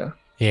 Oh, yeah.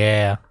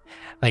 Yeah.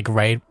 Like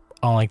right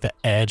on like the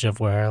edge of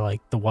where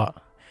like the water.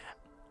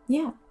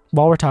 Yeah.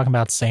 While we're talking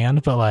about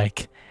sand, but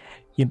like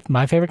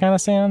my favorite kind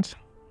of sand.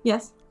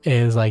 Yes.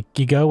 Is like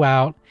you go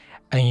out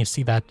and you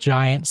see that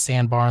giant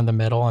sandbar in the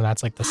middle, and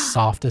that's like the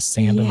softest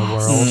sand in the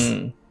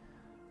world.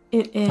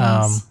 It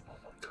is.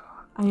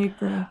 I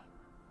agree.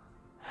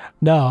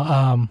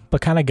 No,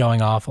 but kind of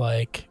going off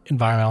like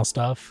environmental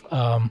stuff.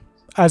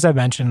 As I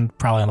mentioned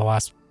probably on the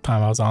last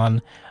time I was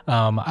on,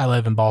 I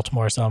live in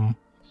Baltimore, so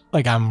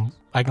I can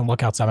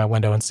look outside my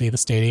window and see the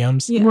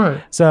stadiums. Yeah.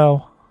 Right.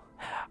 So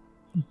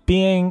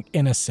being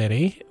in a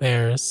city,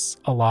 there's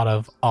a lot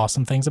of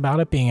awesome things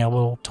about it. Being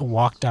able to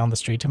walk down the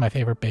street to my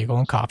favorite bagel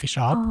and coffee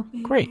shop.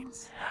 Great.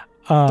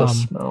 The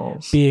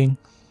smells. Being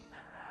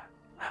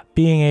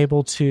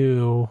able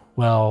to,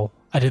 I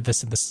did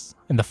this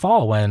in the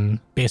fall when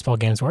baseball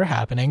games were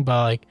happening,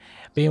 but like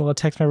being able to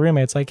text my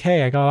roommates like,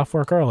 hey, I got off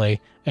work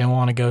early and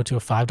want to go to a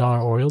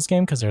 $5 Orioles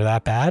game because they're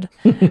that bad,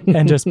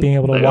 and just being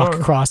able to walk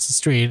across the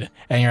street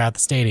and you're at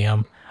the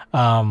stadium.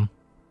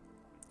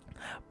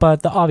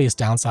 But the obvious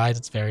downside,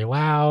 it's very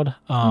loud.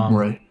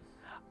 Right.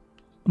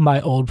 My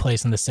old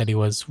place in the city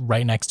was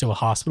right next to a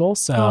hospital,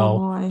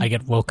 so I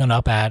get woken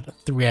up at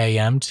 3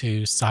 a.m.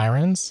 to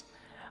sirens,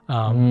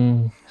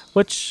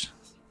 which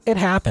it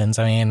happens.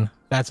 I mean,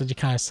 that's what you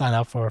kind of sign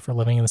up for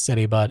living in the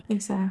city. But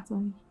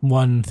exactly,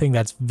 one thing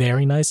that's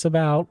very nice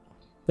about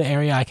the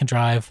area, I can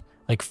drive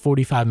like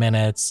 45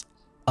 minutes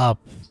up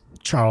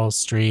Charles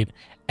Street,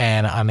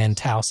 and I'm in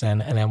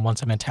Towson. And then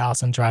once I'm in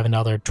Towson, drive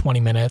another 20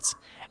 minutes,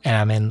 and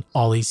I'm in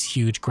all these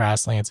huge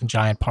grasslands and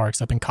giant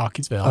parks up in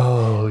Cockeysville.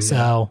 Oh, yeah.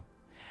 So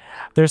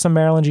there's some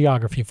Maryland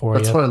geography for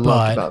That's you. That's what I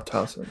loved about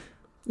Towson.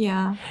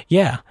 Yeah.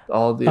 Yeah.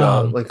 All the,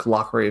 like,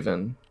 Loch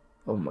Raven.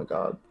 Oh, my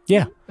God.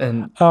 Yeah.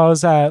 And I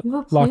was at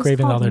Loch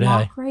Raven the other day.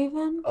 Loch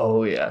Raven?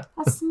 Oh, yeah.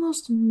 That's the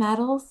most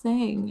metal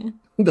thing.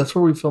 That's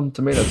where we filmed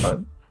Tomato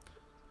Time.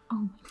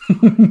 Oh,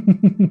 my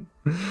God.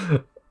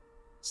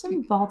 It's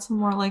in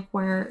Baltimore, like,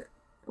 where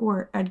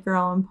Edgar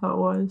Allan Poe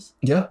was.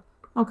 Yeah.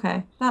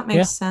 Okay, that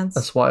makes sense.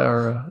 That's why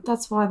our.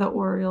 That's why the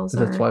Orioles.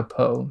 That's why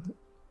Poe.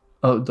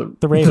 Oh, the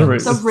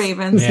Ravens. The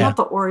Ravens, not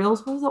the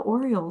Orioles. What are the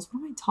Orioles?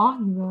 What am I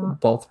talking about?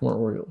 Baltimore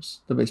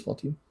Orioles, the baseball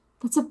team.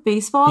 That's a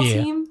baseball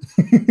team.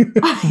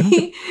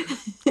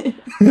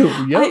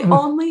 Yep.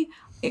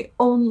 I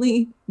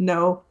only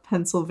know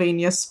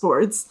Pennsylvania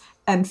sports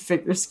and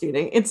figure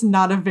skating. It's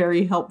not a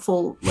very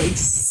helpful like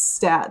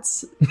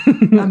stats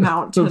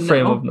amount to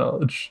frame know. of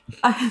knowledge.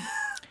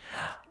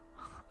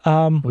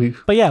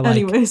 But yeah, like,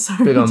 anyway,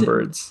 sorry. Big on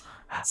birds.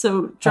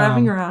 So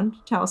driving around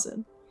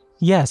Towson.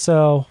 Yeah,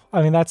 so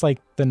I mean that's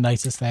like the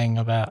nicest thing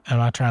about. I'm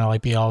not trying to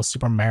like be all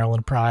super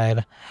Maryland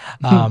pride,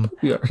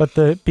 but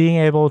the being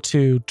able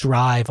to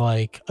drive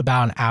like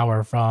about an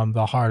hour from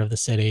the heart of the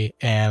city,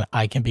 and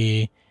I can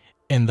be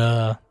in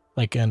the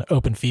like in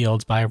open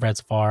fields by a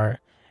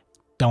reservoir.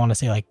 Don't want to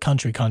say like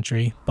country,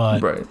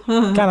 but right,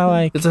 kind of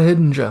like it's a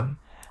hidden gem.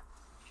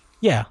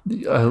 Yeah,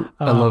 I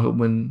love it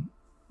when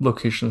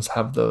locations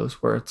have those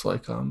where it's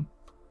like when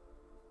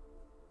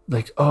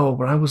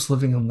I was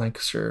living in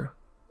Lancaster.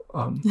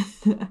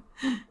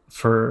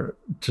 For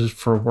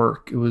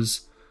work, we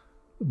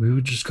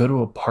would just go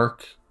to a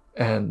park,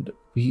 and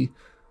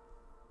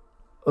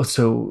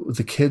so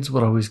the kids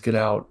would always get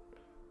out.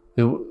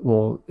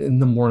 In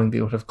the morning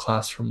they would have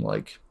class from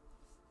like,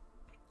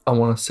 I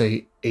want to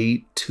say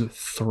 8 to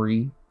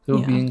 3. They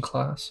would be in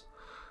class,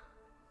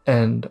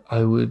 and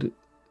I would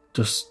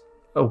just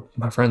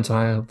my friends and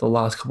I the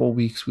last couple of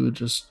weeks we would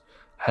just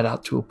head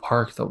out to a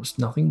park that was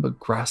nothing but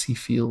grassy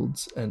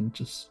fields and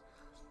just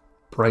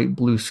bright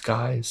blue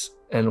skies,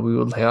 and we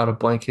would lay out a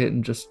blanket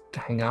and just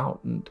hang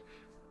out. And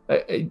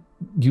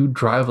you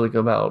drive like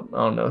about, I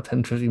don't know,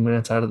 10-15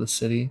 minutes out of the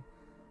city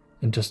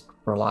and just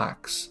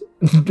relax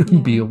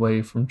and be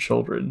away from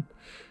children,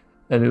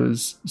 and it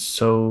was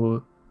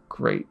so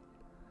great.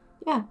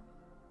 Yeah,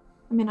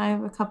 I mean, I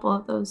have a couple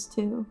of those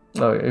too.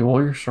 Oh yeah,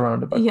 well, you're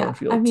surrounded by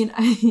cornfields.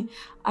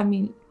 I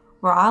mean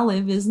where I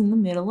live is in the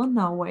middle of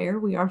nowhere.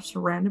 We are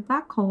surrounded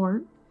by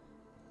corn.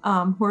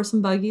 Horse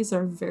and buggies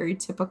are very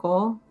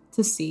typical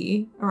to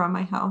see around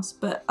my house,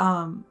 but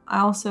I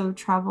also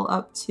travel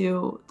up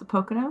to the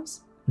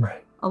Poconos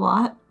a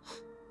lot,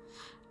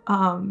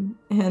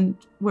 and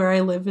where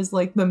I live is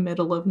like the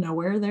middle of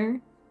nowhere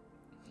there.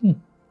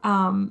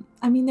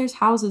 I mean, there's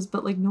houses,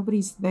 but like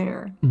nobody's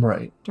there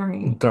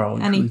during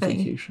anything.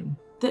 Vacation.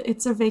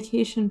 It's a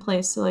vacation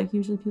place, so like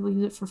usually people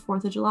use it for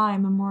 4th of July,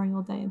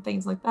 Memorial Day, and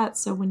things like that.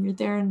 So when you're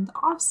there in the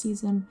off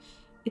season,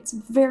 it's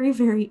very,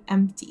 very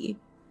empty,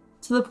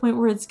 to the point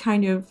where it's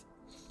kind of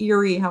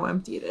eerie how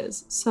empty it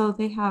is. So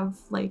they have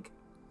like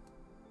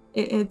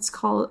it's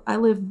called, I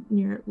live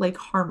near Lake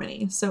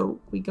Harmony, so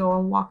we go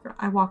and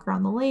I walk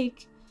around the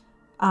lake.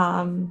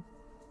 I've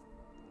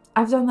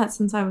done that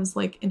since I was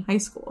like in high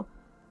school,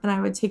 and I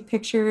would take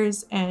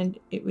pictures, and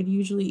it would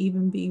usually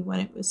even be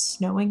when it was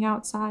snowing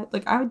outside.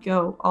 Like I would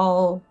go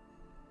all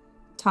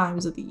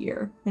times of the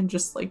year and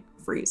just like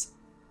freeze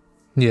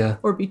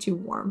or be too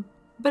warm,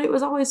 but it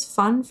was always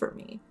fun for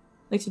me,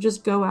 like to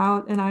just go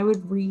out, and I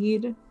would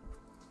read.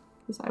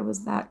 I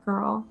was that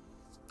girl.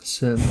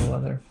 Sit in the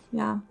weather.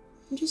 Yeah.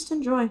 And just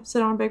enjoy.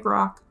 Sit on a big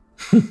rock.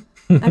 Like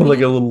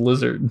a little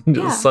lizard.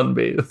 Just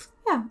sunbathe.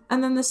 Yeah.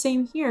 And then the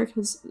same here,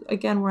 because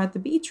again, we're at the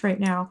beach right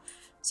now.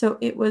 So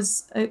it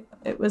was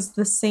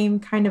the same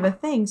kind of a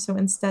thing. So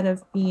instead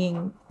of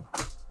being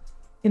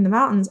in the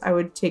mountains, I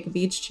would take a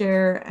beach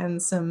chair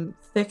and some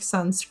thick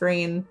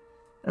sunscreen,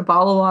 a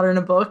bottle of water and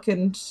a book,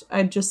 and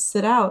I'd just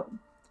sit out.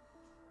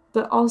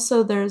 But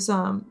also there's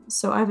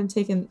so I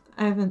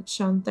haven't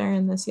shown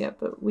Theron this yet,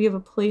 but we have a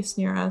place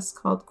near us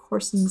called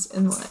Corson's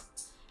Inlet.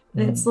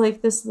 And it's like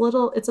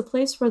it's a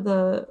place where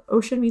the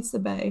ocean meets the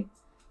bay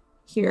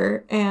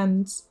here,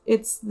 and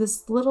it's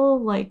this little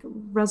like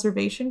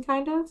reservation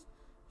kind of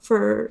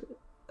for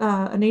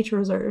a nature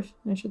reserve,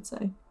 I should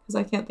say, because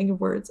I can't think of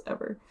words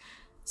ever.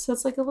 So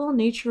it's like a little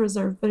nature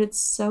reserve, but it's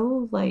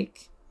so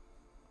like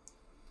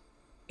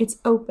it's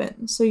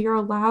open, so you're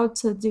allowed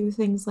to do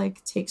things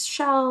like take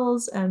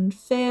shells and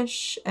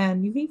fish,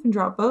 and you can even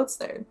drop boats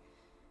there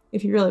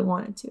if you really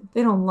wanted to.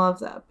 They don't love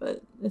that,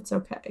 but it's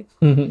okay.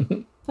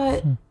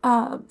 But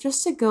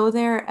just to go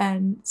there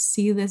and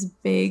see this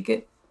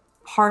big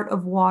part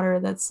of water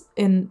that's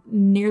in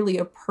nearly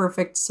a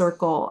perfect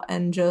circle,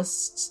 and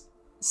just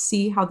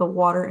see how the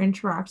water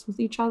interacts with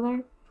each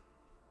other,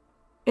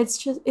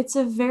 it's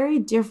a very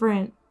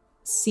different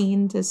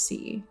scene to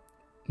see.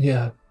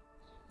 Yeah.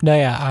 No,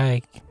 yeah,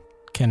 I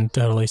can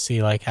totally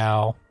see like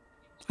how,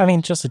 I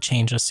mean, just a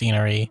change of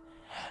scenery.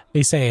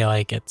 They say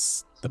like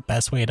it's the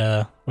best way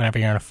to, whenever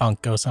you're in a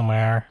funk, go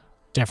somewhere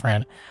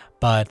different,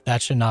 but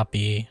that should not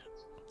be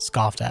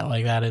scoffed at.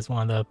 Like, that is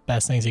one of the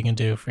best things you can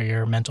do for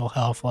your mental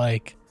health.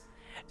 Like,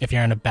 if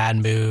you're in a bad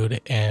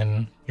mood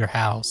in your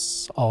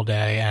house all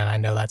day, and I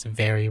know that's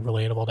very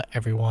relatable to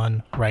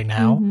everyone right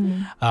now,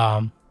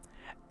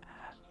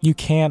 you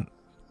can't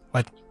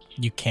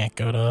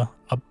go to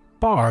a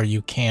bar,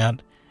 you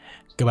can't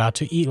go out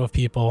to eat with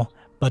people.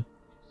 But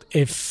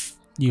if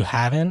you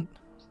haven't,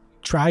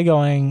 try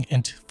going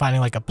into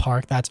finding like a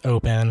park that's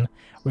open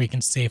where you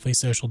can safely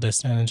social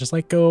distance and just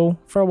like go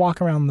for a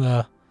walk around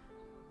the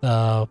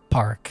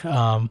park.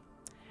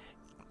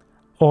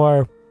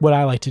 Or what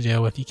I like to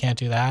do, if you can't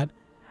do that,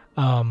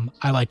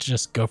 I like to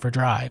just go for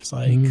drives.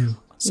 Like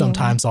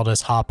sometimes I'll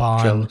just hop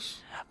on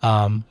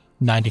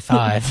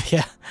 95.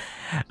 Yeah,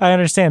 I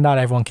understand not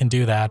everyone can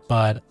do that,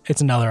 but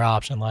it's another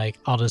option. Like,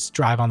 I'll just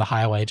drive on the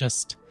highway,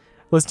 just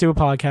listen to a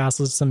podcast,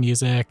 listen to some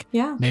music.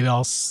 Yeah. Maybe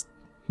I'll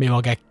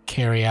get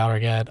carry out or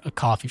get a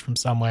coffee from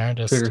somewhere and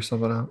just figure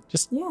something out.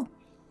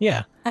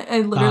 Yeah.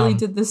 I literally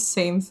did the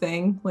same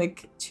thing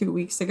like 2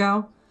 weeks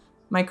ago.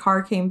 My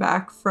car came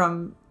back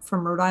from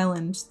Rhode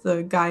Island.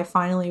 The guy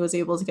finally was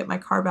able to get my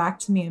car back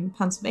to me in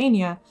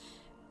Pennsylvania.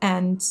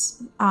 And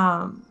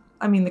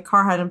I mean, the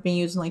car hadn't been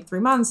used in like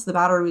 3 months. The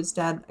battery was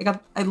dead.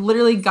 I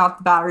literally got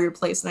the battery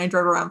replaced, and I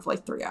drove around for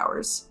like 3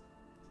 hours.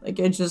 Like,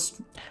 it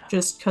just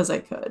because I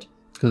could.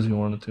 Because you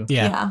wanted to.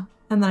 Yeah.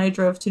 And then I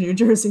drove to New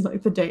Jersey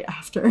like the day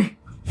after.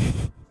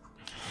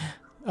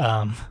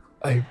 I'm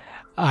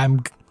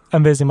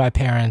visiting my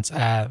parents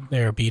at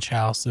their beach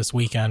house this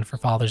weekend for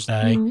Father's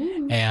Day,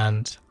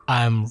 and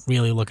I'm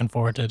really looking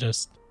forward to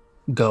just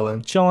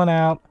chilling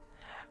out,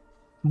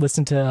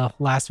 listen to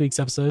last week's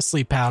episode of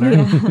Sleep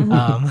Powder,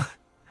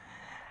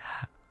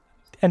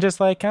 and just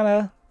like kind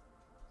of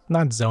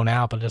not zone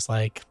out, but just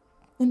like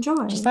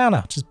enjoy. Just, I don't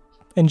know, just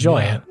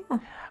enjoy it.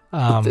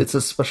 Yeah. It's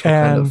a special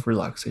kind of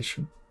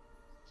relaxation.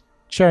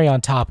 Cherry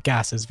on top,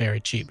 gas is very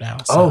cheap now.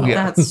 So. Oh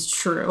yeah, that's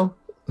true.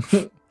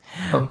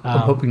 I'm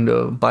hoping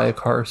to buy a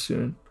car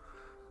soon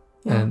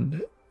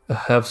and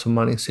have some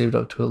money saved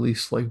up to at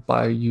least like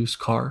buy a used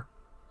car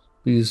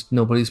because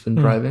nobody's been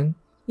driving.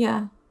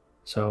 Yeah.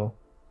 So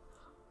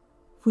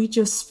we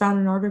just found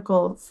an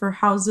article for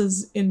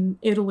houses in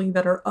Italy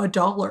that are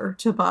 $1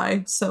 to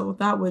buy. So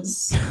that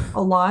was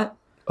a lot.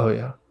 Oh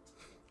yeah.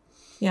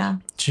 Yeah.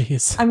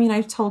 Jeez. I mean,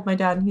 I told my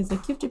dad, and he's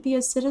like, you have to be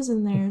a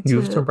citizen there. You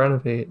have to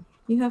renovate.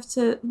 You have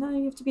to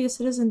be a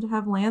citizen to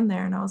have land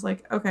there. And I was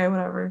like, okay,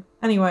 whatever.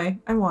 Anyway,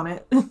 I want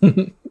it.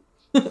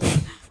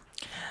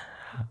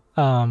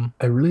 I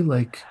really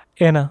like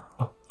Anna,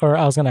 or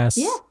I was going to ask,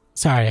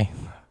 sorry.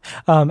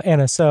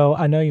 Anna, so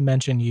I know you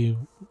mentioned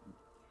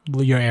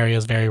your area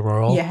is very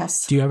rural.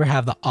 Yes. Do you ever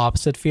have the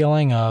opposite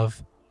feeling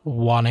of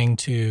wanting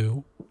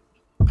to,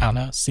 I don't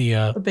know, see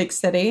a big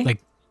city?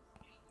 Like,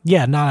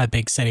 yeah, not a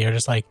big city, or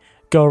just like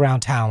go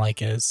around town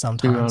like is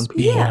sometimes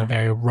being in a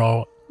very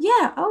rural.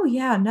 Yeah. Oh,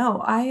 yeah.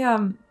 No,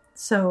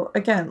 so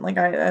again, like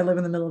I live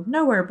in the middle of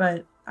nowhere,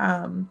 but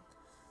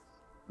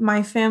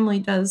my family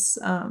does,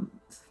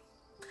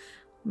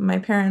 my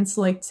parents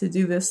like to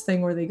do this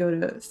thing where they go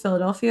to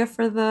Philadelphia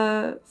for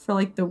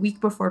like the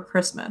week before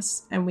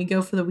Christmas, and we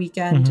go for the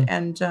weekend.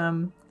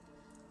 And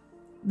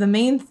the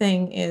main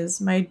thing is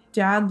my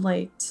dad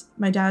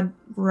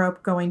grew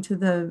up going to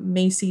the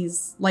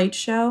Macy's light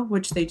show,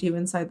 which they do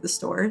inside the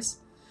stores.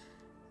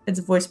 It's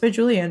voiced by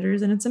Julie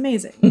Andrews, and it's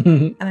amazing.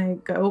 And I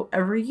go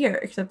every year,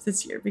 except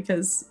this year,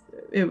 because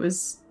it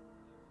was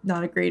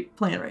not a great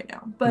plan right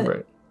now.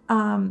 But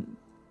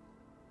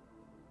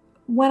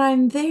when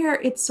I'm there,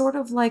 it's sort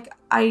of like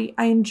I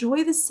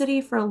enjoy the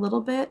city for a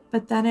little bit,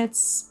 but then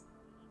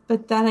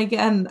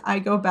again, I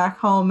go back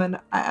home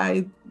and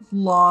I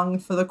long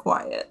for the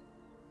quiet.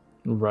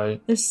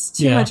 Right. There's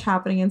too much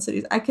happening in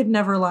cities. I could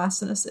never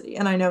last in a city,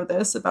 and I know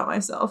this about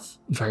myself.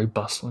 Very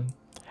bustling.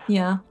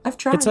 Yeah, I've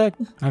tried. It's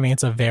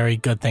a very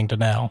good thing to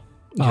know.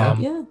 I've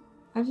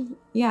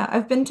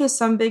been to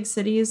some big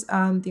cities.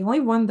 The only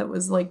one that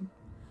was like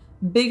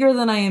bigger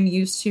than I am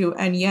used to,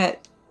 and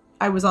yet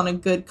I was on a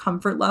good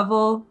comfort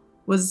level,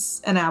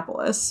 was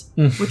Annapolis,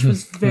 which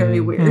was very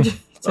weird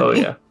to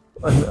me. Yeah.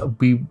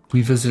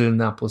 We visited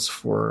Annapolis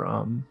for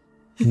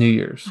New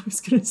Year's. I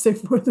was gonna say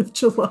 4th of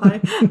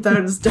July.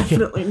 That is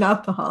definitely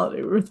not the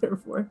holiday we were there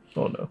for.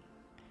 Oh no.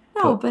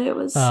 No, but it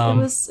was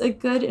a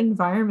good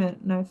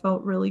environment, and I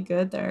felt really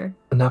good there.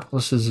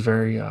 Annapolis is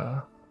very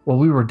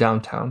we were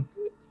downtown,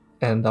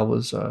 and that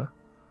was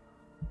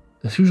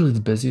it's usually the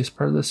busiest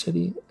part of the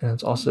city, and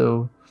it's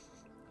also,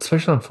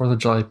 especially on 4th of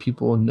July,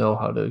 people know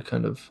how to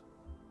kind of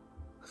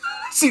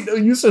see. No,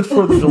 you said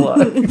 4th of July.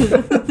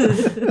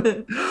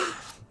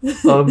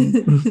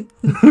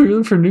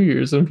 Really for New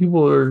Year's, and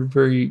people are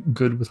very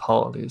good with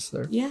holidays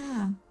there.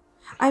 Yeah.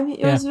 I mean,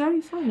 it was very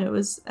fun.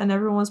 And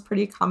everyone was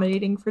pretty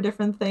accommodating for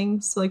different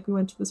things. So, like, we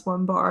went to this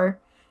one bar,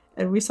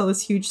 and we saw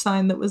this huge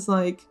sign that was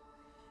like,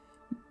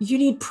 you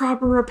need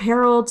proper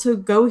apparel to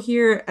go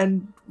here.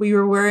 And we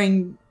were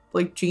wearing,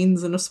 like,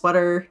 jeans and a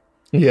sweater.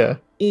 Yeah.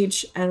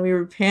 each, and we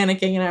were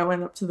panicking, and I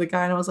went up to the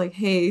guy and I was like,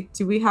 hey,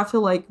 do we have to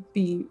like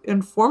be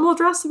in formal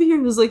dress to be here?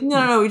 He was like,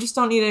 no, we just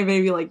don't need anybody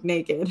to be like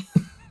naked.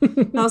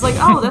 And I was like,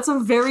 oh, that's a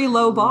very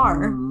low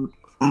bar.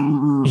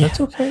 That's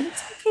okay.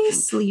 It's okay,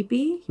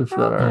 Sleepy. We've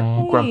got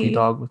our grumpy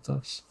dog with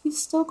us.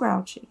 He's still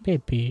grouchy.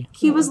 Baby.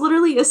 He was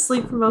literally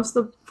asleep for most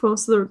of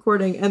the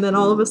recording, and then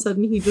all of a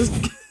sudden he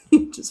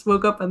just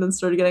woke up and then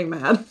started getting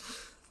mad.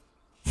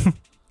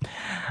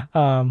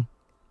 No,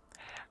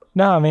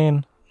 I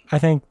mean, I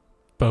think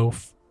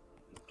both,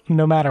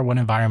 no matter what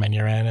environment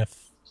you're in,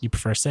 if you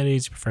prefer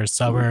cities, you prefer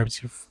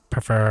suburbs, you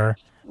prefer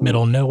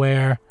middle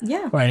nowhere,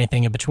 or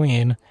anything in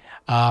between,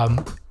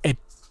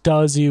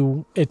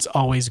 it's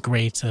always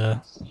great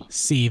to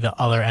see the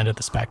other end of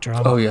the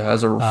spectrum. Oh yeah,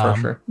 as a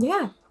refresher.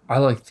 I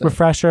like that.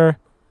 Refresher.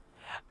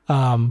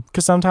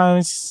 Because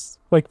sometimes,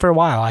 like for a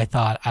while, I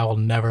thought I will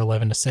never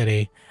live in a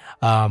city.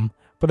 But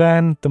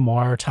then the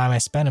more time I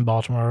spent in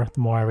Baltimore, the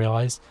more I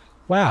realized,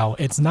 wow,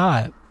 it's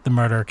not the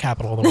murder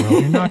capital of the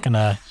world. You're not going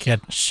to get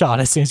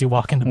shot as soon as you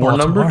walk into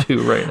Baltimore. We're number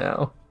 2 right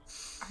now.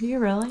 Are you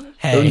really?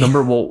 Hey.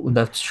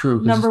 That's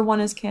true. Number 1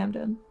 is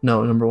Camden.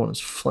 No, number 1 is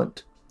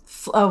Flint.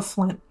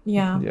 Flint.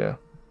 Yeah.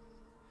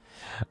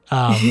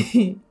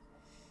 Yeah.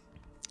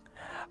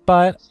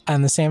 But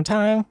at the same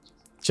time,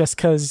 just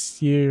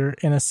because you're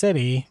in a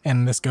city,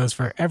 and this goes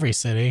for every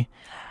city,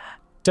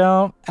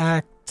 don't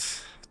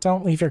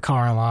leave your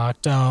car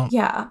unlocked. Don't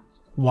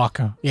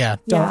walk.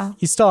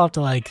 You still have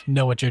to like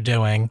know what you're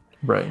doing.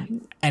 Right.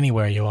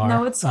 Anywhere you are.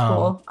 No, it's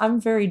cool. I'm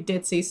very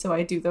ditzy, so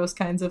I do those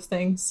kinds of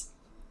things.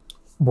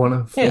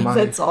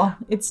 That's all.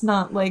 It's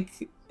not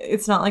like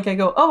I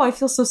go, oh, I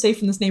feel so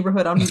safe in this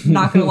neighborhood, I'm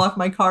not going to lock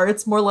my car.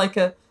 It's more like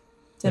did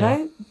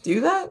I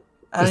do that?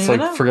 It's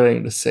like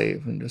forgetting to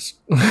save and just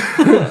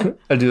I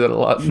do that a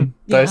lot. Did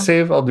I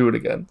save? I'll do it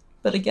again.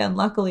 But again,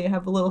 luckily I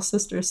have a little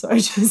sister, so I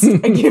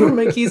gave her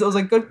my keys. I was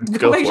like, go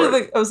make sure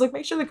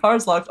make sure the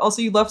car's locked.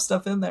 Also, you left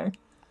stuff in there.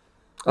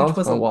 I left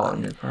my wallet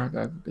in your car. I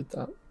gotta get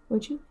that.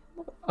 Would you?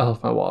 I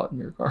left my wallet in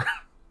your car.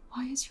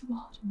 Why is your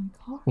wallet in my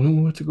car? When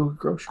we went to go get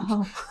groceries.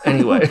 Oh.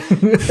 Anyway.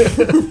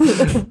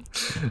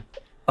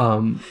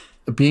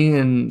 Being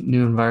in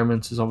new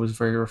environments is always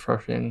very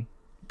refreshing.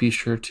 Be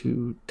sure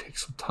to take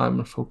some time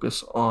and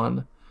focus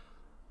on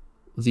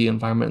the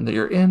environment that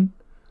you're in.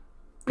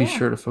 Be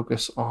sure to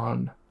focus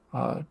on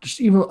I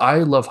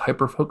love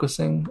hyper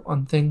focusing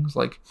on things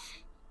like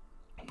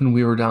when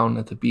we were down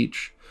at the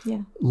beach.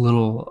 Yeah.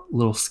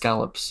 Little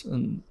scallops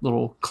and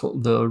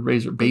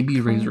baby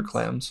razor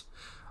clams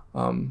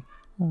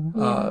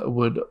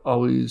would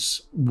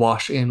always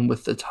wash in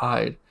with the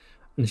tide.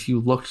 And if you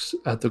looked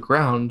at the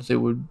ground, they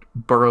would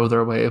burrow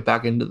their way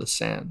back into the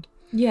sand.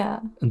 Yeah.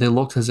 And they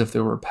looked as if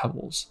they were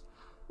pebbles.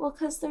 Well,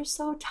 because they're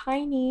so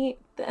tiny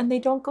and they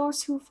don't go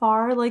too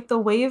far. Like, the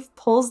wave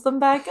pulls them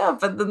back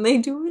up and then they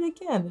do it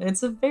again. And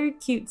it's a very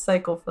cute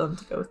cycle for them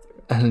to go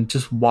through. And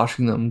just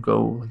watching them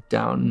go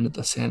down into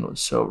the sand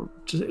was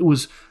it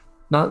was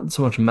not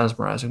so much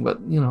mesmerizing,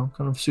 but, kind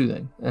of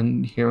soothing.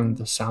 And hearing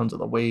the sounds of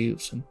the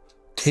waves and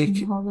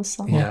take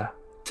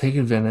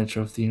advantage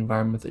of the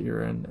environment that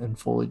you're in and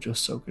fully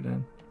just soak it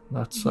in.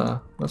 That's the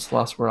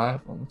last word I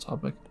have on the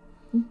topic.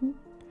 Mm-hmm.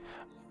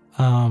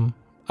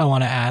 I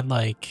want to add,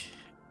 like,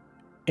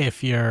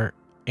 if you're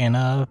in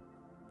a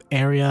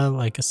area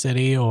like a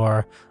city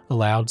or a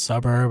loud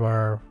suburb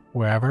or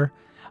wherever,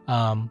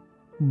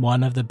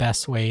 one of the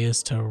best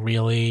ways to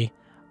really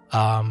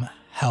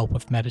help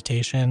with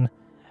meditation,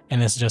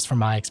 and this is just from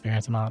my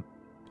experience,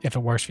 if it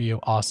works for you,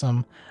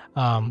 awesome,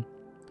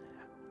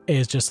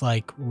 is just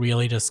like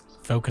really just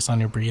focus on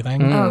your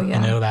breathing. Oh, yeah.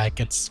 I know that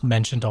gets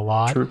mentioned a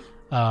lot. True.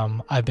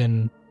 I've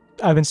been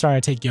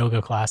starting to take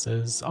yoga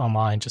classes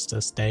online just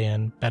to stay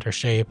in better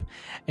shape.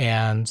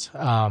 And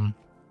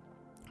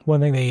one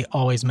thing they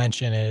always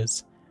mention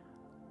is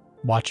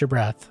watch your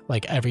breath.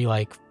 Like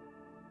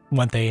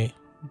when they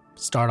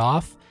start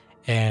off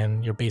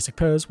and your basic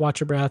pose, watch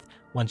your breath.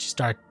 Once you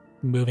start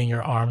moving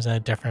your arms in a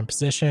different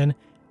position,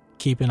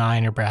 keep an eye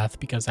on your breath,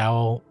 because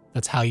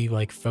that's how you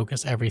like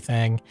focus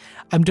everything.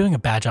 I'm doing a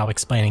bad job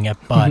explaining it,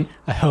 but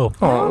I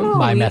hope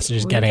my message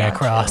is getting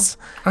across.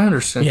 I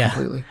understand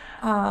completely.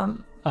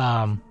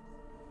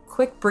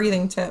 Quick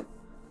breathing tip.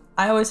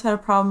 I always had a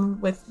problem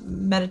with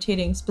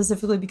meditating,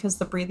 specifically because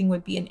the breathing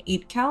would be in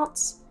 8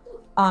 counts.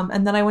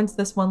 And then I went to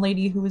this one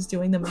lady who was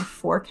doing them in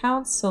 4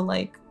 counts. So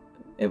like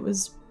it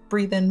was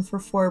breathe in for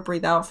 4,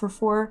 breathe out for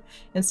 4,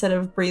 instead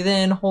of breathe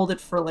in, hold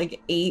it for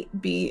like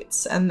 8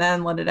 beats, and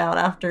then let it out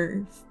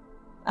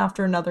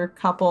after another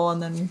couple,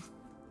 and then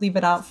leave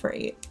it out for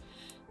 8.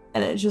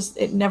 And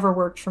it never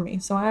worked for me.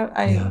 So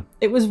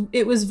it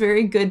was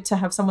very good to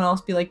have someone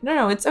else be like,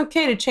 no, it's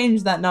okay to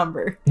change that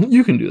number.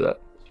 You can do that.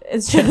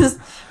 It's just,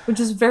 which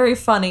is very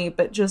funny,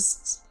 but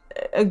just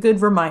a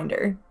good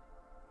reminder.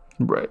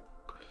 Right.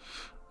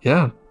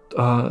 Yeah.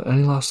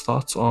 Any last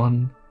thoughts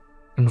on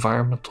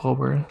environmental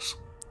awareness?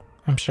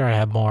 I'm sure I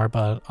have more,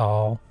 but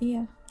I'll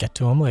get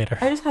to them later.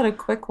 I just had a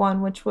quick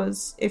one, which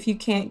was if you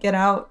can't get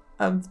out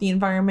of the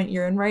environment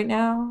you're in right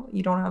now.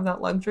 You don't have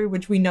that luxury,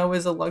 which we know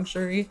is a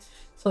luxury,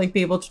 to like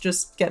be able to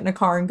just get in a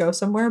car and go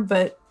somewhere.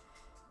 But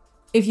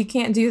if you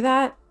can't do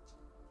that,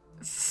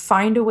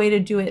 find a way to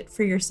do it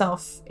for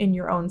yourself in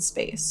your own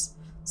space.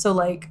 So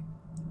like,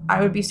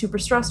 I would be super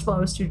stressed while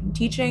I was student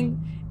teaching,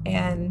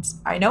 and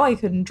I know I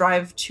couldn't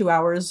drive 2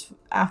 hours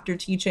after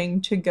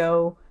teaching to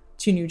go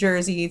to New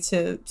Jersey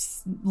to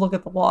look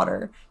at the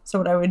water. So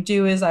what I would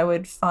do is I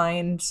would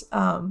find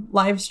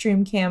live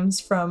stream cams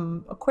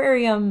from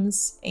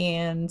aquariums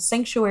and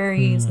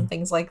sanctuaries and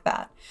things like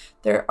that.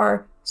 There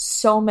are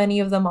so many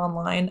of them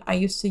online. I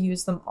used to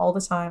use them all the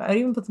time. I would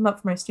even put them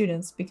up for my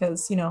students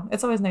because, you know,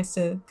 it's always nice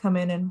to come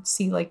in and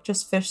see like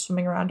just fish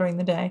swimming around during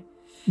the day.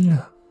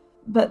 Yeah.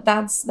 But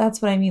that's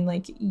what I mean.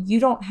 Like, you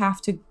don't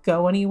have to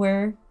go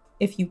anywhere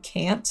if you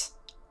can't,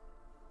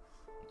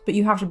 but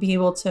you have to be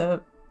able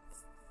to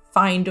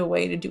find a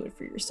way to do it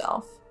for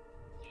yourself.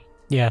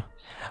 Yeah.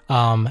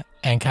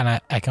 And kind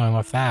of echoing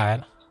with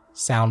that,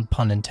 sound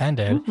pun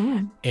intended,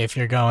 if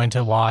you're going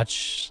to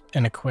watch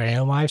an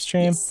aquarium live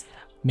stream,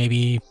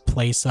 maybe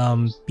play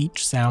some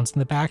beach sounds in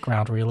the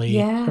background, really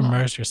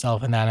immerse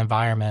yourself in that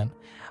environment.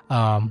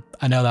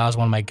 I know that was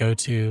one of my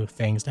go-to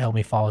things to help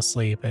me fall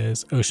asleep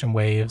is ocean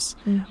waves.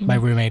 My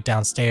roommate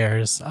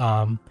downstairs,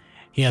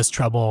 he has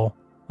trouble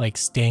like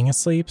staying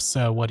asleep.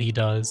 So what he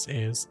does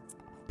is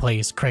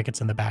plays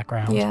crickets in the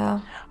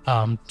background,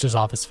 just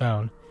off his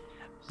phone.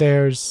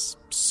 There's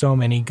so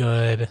many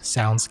good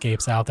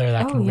soundscapes out there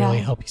that can really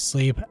help you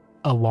sleep,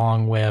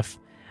 along with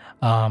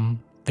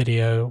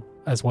video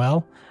as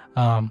well.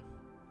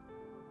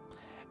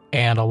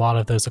 And a lot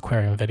of those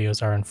aquarium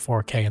videos are in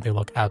 4K and they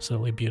look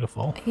absolutely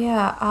beautiful.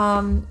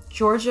 Yeah,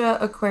 Georgia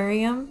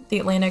Aquarium, the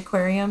Atlanta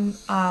Aquarium,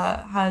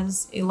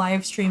 has a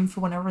live stream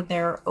for whenever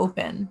they're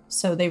open.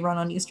 So they run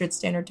on Eastern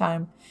Standard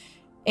Time.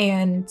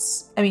 And,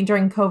 I mean,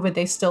 during COVID,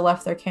 they still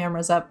left their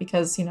cameras up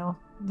because, you know,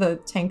 the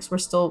tanks were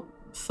still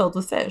filled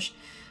with fish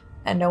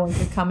and no one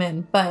could come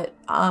in. But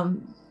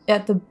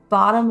at the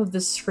bottom of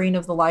the screen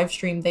of the live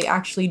stream, they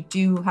actually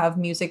do have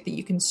music that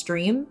you can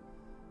stream.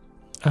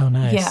 Oh,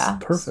 nice. Yeah.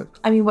 Perfect.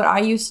 I mean, what I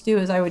used to do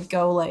is I would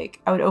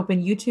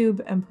open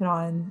YouTube and put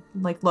on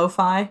like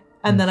lo-fi,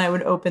 and then I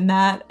would open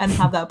that and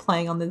have that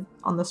playing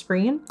on the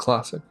screen.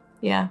 Classic.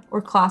 Yeah,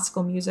 or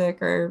classical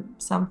music or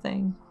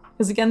something.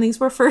 Because again, these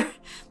were for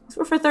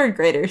third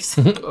graders.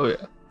 Oh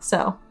yeah.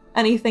 So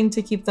anything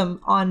to keep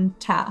them on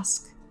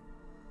task.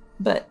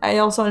 But I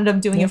also ended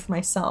up doing it for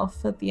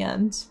myself at the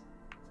end.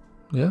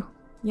 Yeah.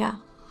 Yeah.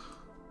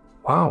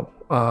 Wow.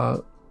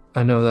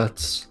 I know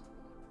that's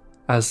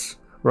as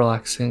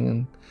relaxing,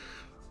 and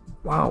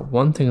wow,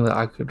 one thing that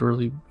I could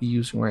really be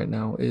using right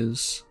now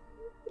is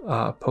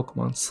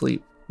Pokemon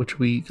Sleep, which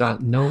we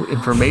got no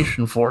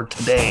information for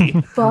today.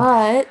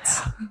 But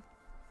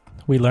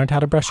we learned how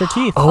to brush your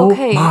teeth. Oh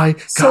my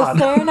god. So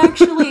Theron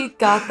actually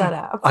got that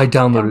app. I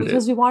downloaded it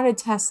because we wanted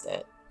to test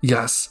it.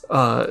 Yes.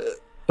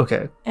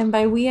 Okay. And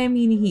by we, I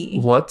mean he.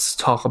 Let's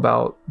talk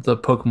about the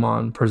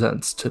Pokemon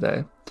Presents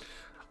today.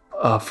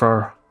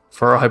 For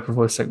our Hyper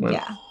Voice segment.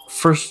 Yeah.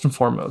 First and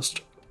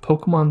foremost,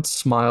 Pokemon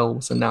Smile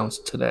was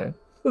announced today.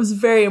 It was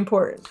very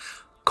important.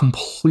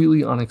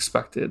 Completely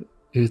unexpected.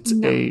 It's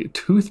a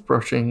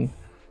toothbrushing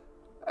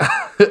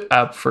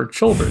app for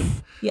children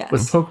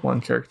with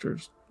Pokemon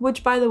characters.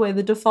 Which, by the way,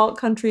 the default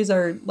countries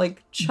are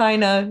like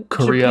China,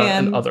 Korea,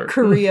 Japan, and other.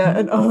 Korea,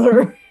 and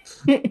other.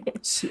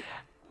 Which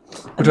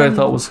I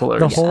thought was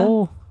hilarious. The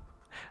whole...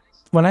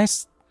 When I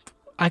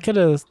could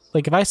have...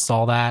 Like, if I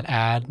saw that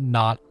ad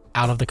not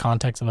out of the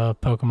context of a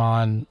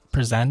Pokemon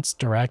Presents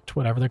Direct,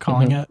 whatever they're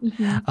calling it,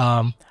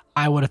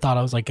 I would have thought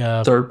it was like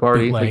a... third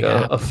party, like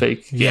a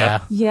fake.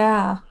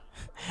 Yeah.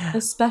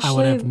 Especially... I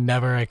would have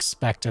never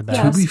expected that.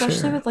 Yeah,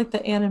 especially with like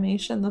the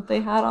animation that they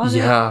had on it.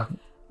 Yeah.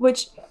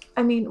 Which...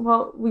 I mean,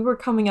 well, we were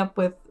thinking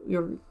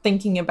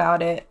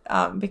about it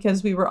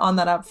because we were on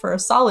that app for a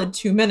solid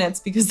 2 minutes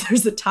because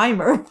there's a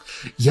timer.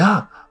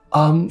 Yeah.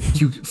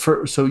 You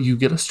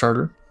get a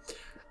starter.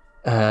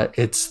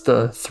 It's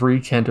the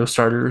 3 Kanto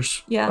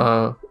starters.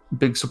 Yeah.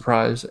 Big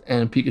Surprise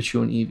and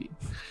Pikachu and Eevee.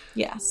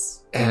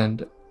 Yes.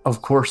 And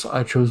of course,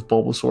 I chose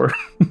Bulbasaur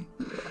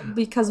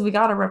because we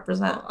gotta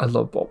represent. I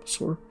love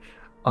Bulbasaur.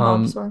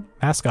 Bulbasaur.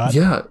 Mascot.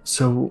 Yeah.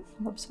 So.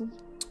 Bulbasaur.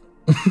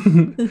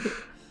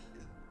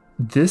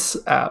 This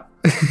app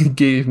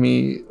gave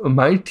me,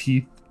 my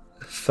teeth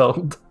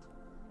felt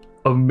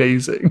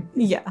amazing.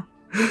 Yeah.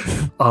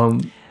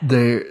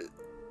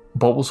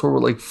 Bulbasaur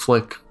would like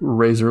flick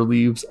razor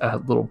leaves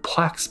at little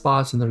plaque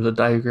spots, and there's a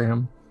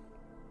diagram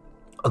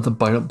at the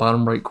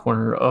bottom right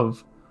corner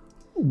of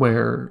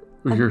where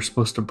you're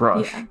supposed to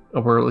brush,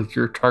 where like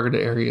your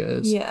targeted area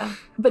is. Yeah.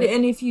 But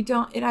and if you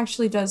don't, it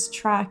actually does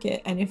track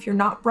it, and if you're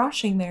not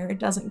brushing there, it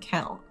doesn't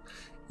count.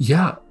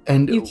 Yeah,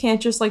 and you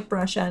can't just like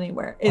brush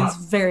anywhere. It's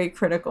very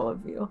critical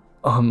of you.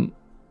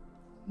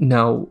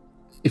 Now,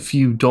 if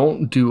you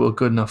don't do a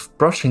good enough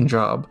brushing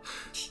job,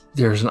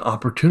 there's an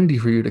opportunity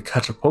for you to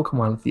catch a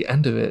Pokemon at the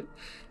end of it,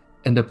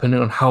 and depending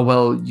on how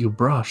well you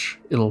brush,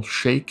 it'll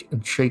shake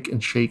and shake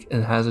and shake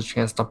and has a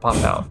chance to pop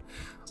out.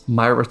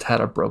 My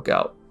Rattata broke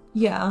out.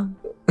 Yeah.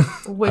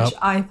 Which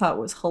I thought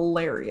was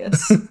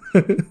hilarious.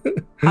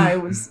 I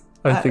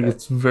think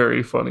it's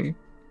very funny.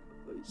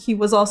 He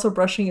was also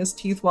brushing his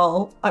teeth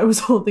while I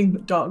was holding the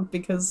dog,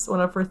 because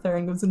whenever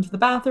Theron goes into the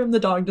bathroom, the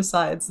dog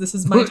decides, this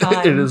is my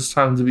time. It is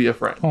time to be a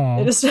friend.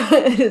 It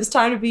is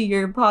time to be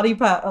your potty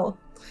pal.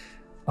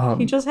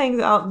 He just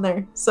hangs out in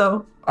there,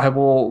 so...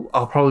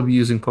 I'll probably be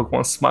using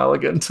Pokemon Smile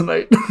again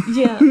tonight.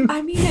 Yeah,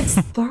 I mean, it's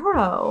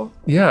thorough.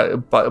 Yeah,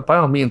 by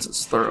all means,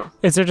 it's thorough.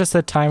 Is there just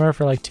a timer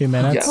for like 2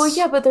 minutes? Yes. Well,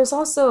 yeah, but there's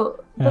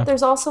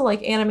also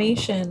like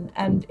animation,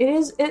 and it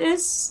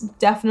is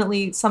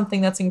definitely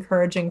something that's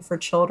encouraging for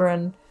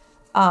children.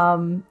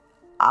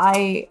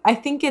 I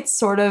think it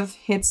sort of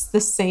hits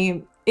the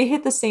same. It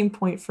hit the same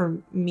point for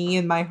me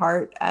in my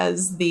heart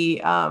as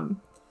the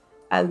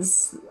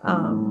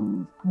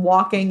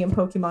walking in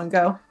Pokemon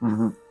Go.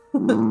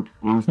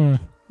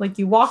 Like,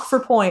 you walk for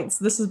points.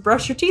 This is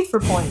brush your teeth for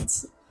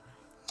points.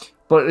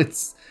 But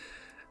it's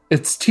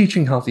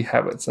teaching healthy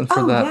habits, and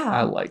for that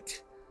I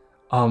like.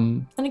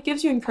 And it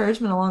gives you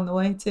encouragement along the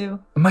way too.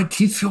 My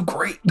teeth feel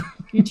great.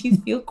 Your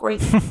teeth feel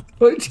great.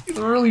 My teeth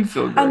really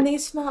feel great. And they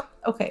smell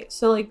okay.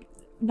 So like,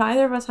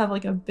 neither of us have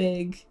like a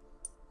big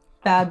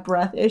bad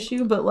breath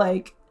issue, but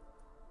like,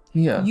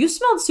 you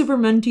smelled super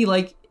minty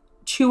like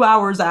 2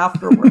 hours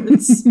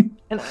afterwards.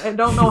 And I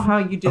don't know how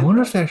you did. I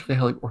wonder if they actually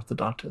have like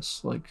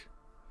orthodontists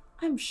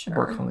I'm sure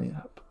work on the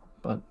app,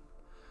 but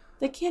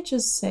they can't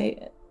just say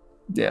it.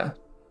 Yeah,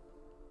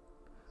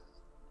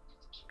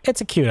 it's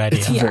a cute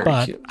idea,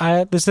 but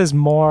cute. This is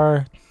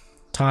more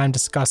time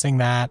discussing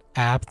that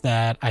app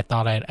that I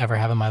thought I'd ever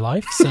have in my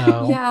life.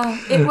 So yeah,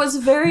 it was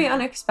very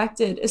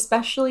unexpected,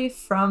 especially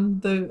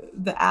from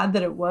the ad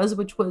that it was,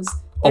 which was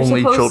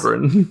only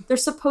children. They're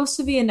supposed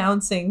to be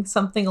announcing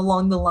something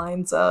along the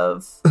lines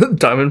of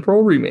Diamond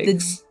Pearl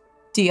remakes,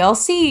 the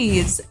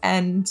DLCs,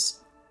 and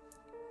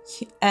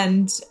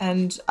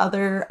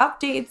other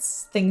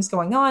updates, things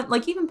going on.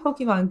 Like even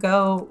Pokemon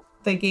Go,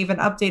 they gave an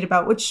update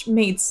about, which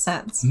made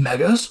sense.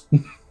 Megas?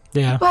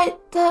 Yeah.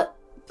 But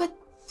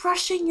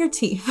brushing your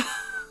teeth.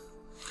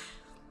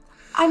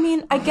 I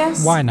mean, I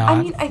guess... Why not? I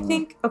mean, I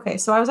think... Okay,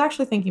 so I was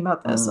actually thinking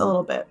about this a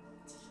little bit.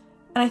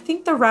 And I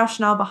think the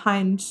rationale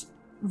behind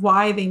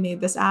why they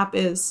made this app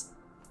is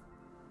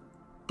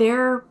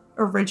they're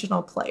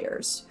original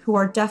players who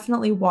are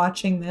definitely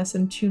watching this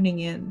and tuning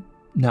in.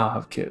 Now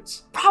have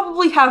kids.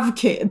 Probably have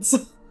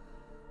kids.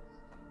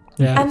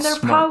 Yeah. And they're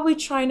probably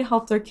trying to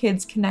help their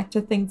kids connect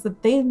to things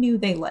that they knew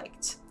they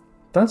liked.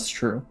 That's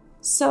true.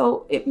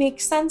 So it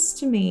makes sense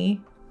to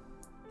me,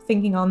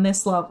 thinking on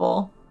this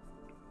level,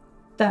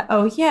 that,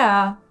 oh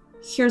yeah,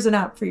 here's an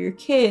app for your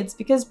kids,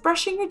 because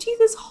brushing your teeth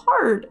is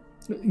hard.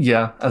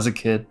 Yeah, as a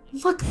kid.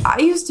 Look, I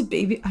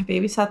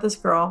babysat this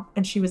girl,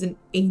 and she was an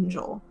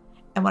angel.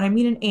 And when I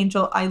mean an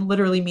angel, I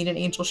literally mean an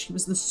angel. She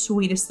was the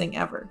sweetest thing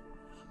ever.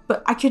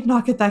 But I could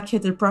not get that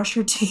kid to brush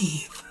her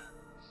teeth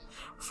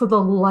for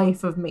the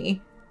life of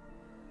me.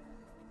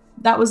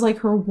 That was like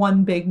her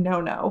one big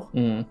no-no.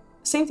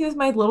 Same thing with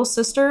my little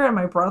sister and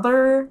my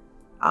brother,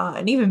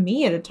 and even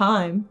me at a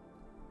time.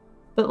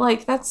 But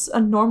like, that's a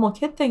normal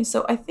kid thing.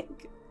 So I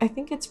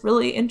think it's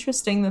really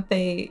interesting that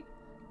they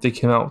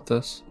came out with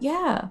this.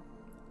 Yeah.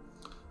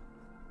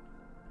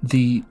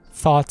 The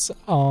thoughts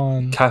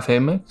on Cafe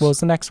Mix? What was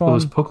the next one? It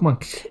was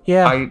Pokemon.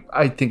 Yeah.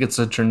 I think it's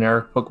a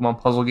generic Pokemon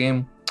puzzle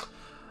game.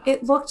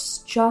 It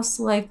looked just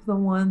like the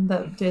one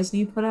that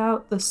Disney put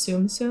out, the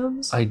Tsum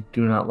Tsums. I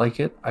do not like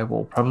it. I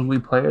will probably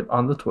play it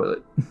on the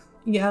toilet.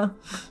 Yeah.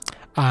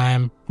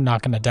 I'm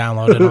not going to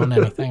download it on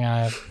anything.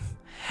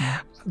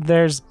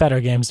 There's better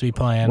games to be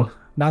playing. What?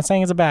 Not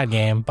saying it's a bad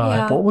game, but...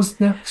 Yeah. What was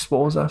next?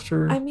 What was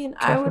after? I mean,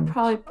 I would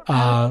probably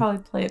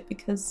play it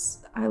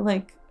because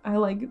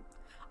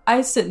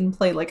I sit and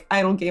play like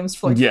idle games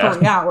for like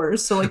 3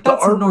 hours. So like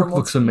that's the artwork normal.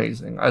 Looks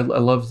amazing. I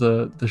love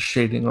the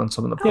shading on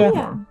some of the Pokemon.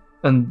 Yeah.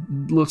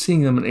 And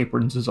seeing them in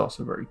aprons is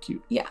also very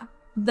cute. Yeah.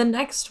 The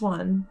next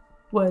one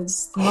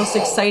was the most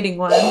exciting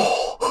one.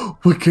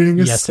 We're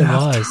getting a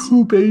Snap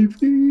too,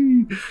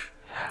 baby.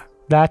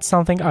 That's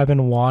something I've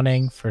been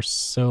wanting for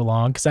so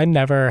long, because I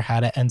never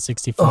had an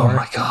N64. Oh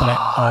my God. But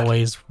I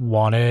always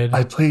wanted.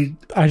 I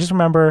just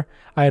remember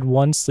I had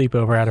one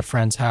sleepover at a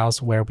friend's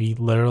house where we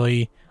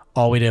literally,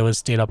 all we did was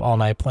stayed up all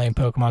night playing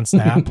Pokemon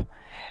Snap.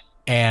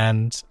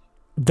 And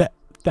that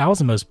was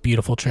the most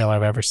beautiful trailer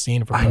I've ever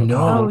seen for Pokemon. I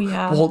know. Oh,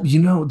 yeah. Well, you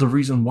know, the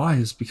reason why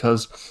is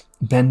because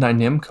Bandai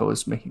Namco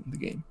is making the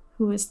game.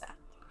 Who is that?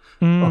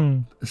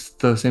 It's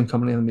the same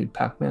company that made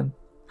Pac-Man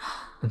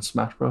and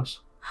Smash Bros.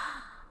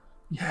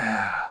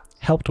 Yeah.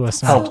 Helped with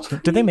Smash.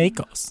 Did they make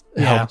us?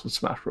 It helped with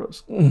Smash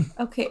Bros.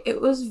 Okay,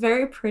 it was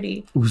very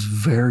pretty. It was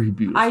very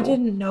beautiful. I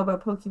didn't know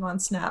about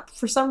Pokemon Snap.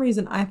 For some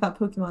reason, I thought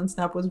Pokemon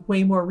Snap was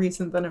way more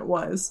recent than it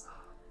was.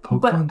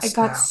 But I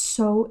got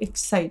so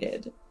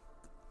excited.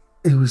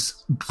 It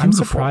was beautiful. I'm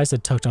surprised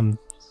it took them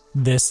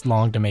this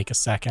long to make a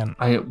second.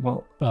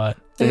 But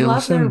they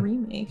love their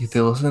remakes.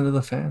 They listen to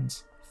the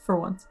fans. For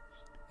once.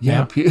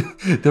 Yeah.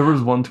 There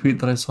was one tweet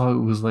that I saw. It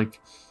was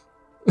like,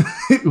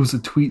 it was a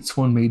tweet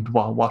someone made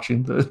while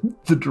watching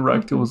the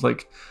direct. It was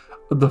like,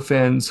 the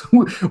fans,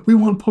 we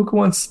want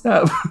Pokemon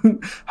Snap.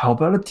 How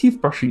about a teeth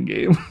brushing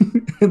game?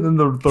 And then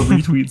the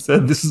retweet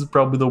said, this is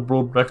probably the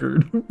world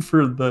record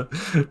for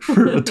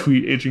a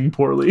tweet aging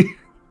poorly.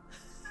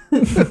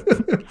 I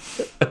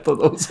thought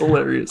that was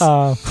hilarious.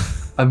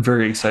 I'm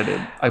very excited.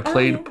 I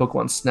played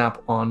Pokemon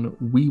Snap on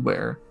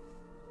WiiWare.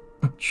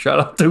 Shout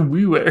out to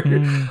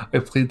WiiWare. I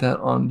played that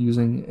on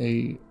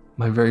using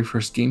my very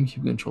first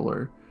GameCube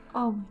controller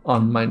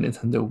on my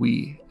Nintendo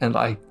Wii, and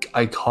I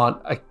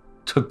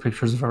took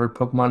pictures of every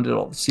Pokemon, did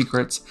all the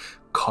secrets,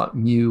 caught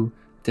Mew,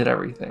 did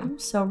everything. I'm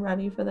so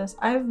ready for this.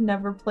 I've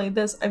never played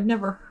this. I've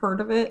never heard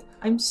of it.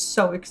 I'm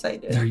so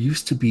excited. There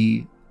used to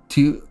be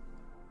booths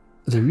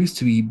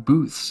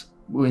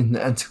in the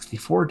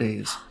N64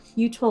 days.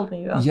 You told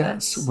me about this.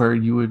 Yes, where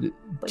you would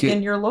get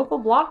in your local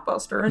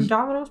Blockbuster and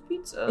Domino's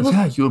Pizza.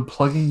 Yeah, you would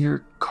plug in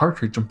your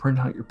cartridge and print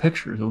out your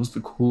pictures. It was the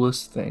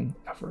coolest thing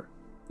ever.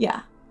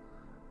 Yeah.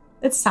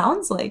 It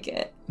sounds like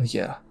it.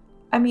 Yeah.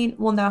 I mean,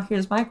 well, now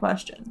here's my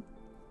question.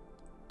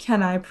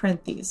 Can I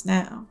print these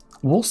now?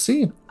 We'll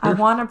see. I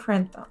want to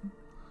print them.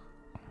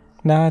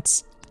 No,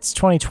 it's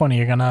 2020.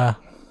 You're going to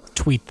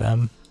tweet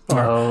them.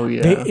 Or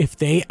if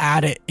they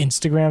add an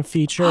Instagram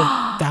feature,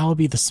 that would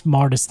be the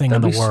smartest thing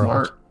in the world.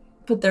 Smart.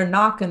 But they're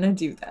not going to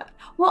do that.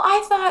 Well,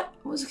 I thought,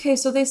 okay,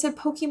 so they said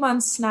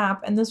Pokemon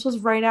Snap, and this was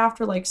right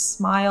after, like,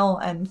 Smile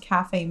and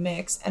Cafe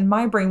Mix, and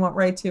my brain went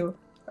right to,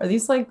 are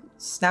these, like,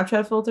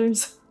 Snapchat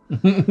filters?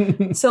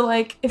 So,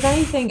 like, if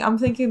anything, I'm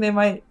thinking they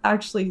might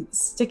actually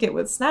stick it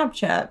with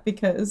Snapchat,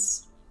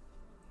 because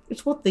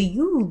it's what the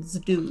youths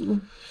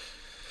do.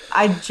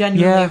 I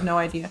genuinely have no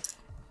idea.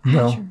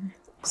 No.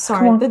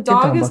 Sorry, on, the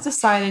dog has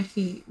decided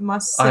he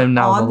must sit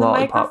on the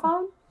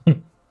microphone.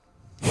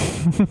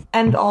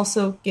 And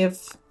also give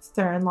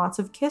Theron lots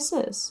of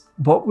kisses.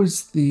 What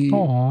was the...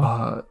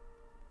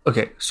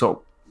 okay,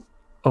 so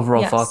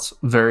overall thoughts,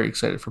 very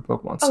excited for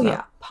Pokemon Snap. Oh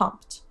yeah,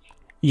 pumped.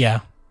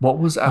 Yeah. What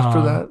was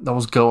after that? That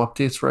was Go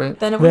updates, right?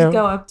 Then it was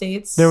Go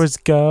updates. There was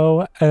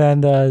Go, and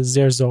then the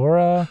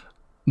Zerzora.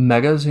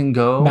 Megas in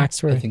Go.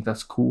 Maxwell. I think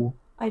that's cool.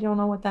 I don't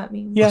know what that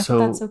means. Yeah. So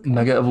that's okay.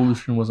 Mega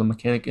Evolution was a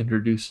mechanic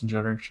introduced in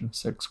Generation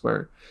 6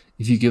 where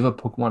if you give a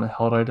Pokemon a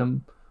held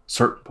item,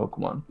 certain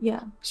Pokemon.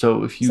 Yeah.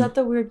 So if you... Is that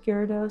the weird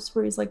Gyarados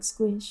where he's like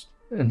squished?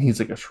 And he's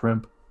like a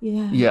shrimp.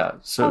 Yeah. Yeah.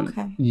 So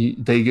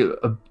they get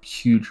a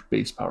huge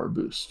base power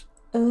boost.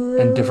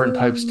 And different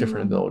types,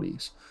 different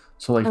abilities.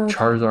 So like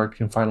Charizard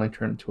can finally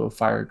turn into a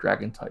fire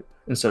dragon type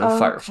instead of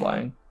fire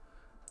flying.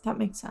 That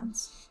makes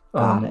sense.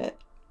 Got it.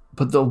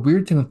 But the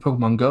weird thing with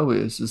Pokemon Go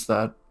is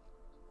that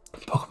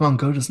Pokemon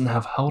Go doesn't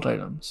have held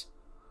items.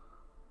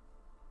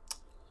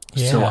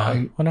 Yeah, so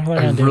I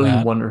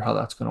really wonder how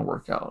that's going to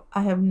work out.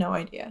 I have no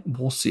idea.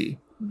 We'll see.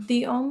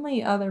 The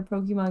only other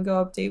Pokemon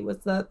Go update was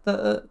that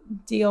the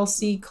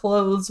DLC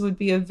clothes would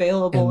be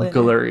available. And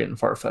Galarian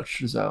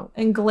Farfetch'd is out.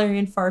 And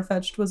Galarian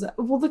Farfetch'd was out.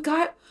 Well, the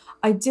guy,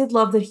 I did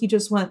love that he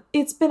just went,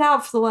 it's been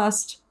out for the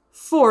last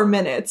 4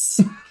 minutes.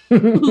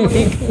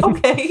 Like,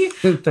 okay.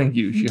 Thank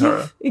you,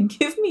 Shihara.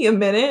 Give me a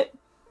minute.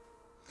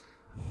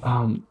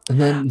 And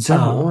then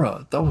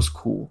Zeraora, that was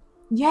cool.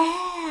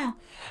 Yeah.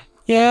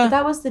 Yeah. But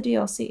that was the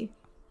DLC.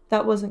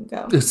 That wasn't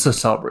Go. It's to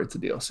celebrate the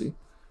DLC.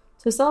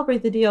 To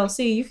celebrate the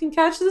DLC, you can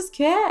catch this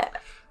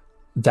cat.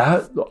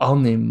 That, I'll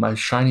name my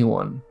shiny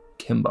one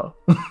Kimba.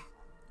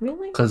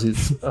 Really? Because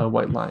it's a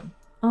white line.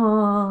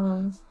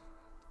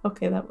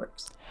 Okay, that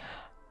works.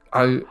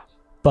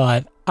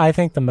 But I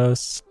think the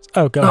most...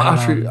 Oh, go ahead.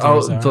 Actually,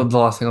 the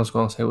last thing I was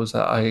going to say was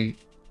that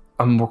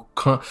I'm more...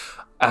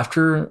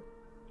 After...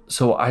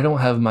 So I don't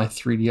have my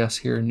 3DS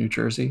here in New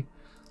Jersey,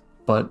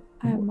 but...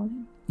 I have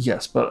mine.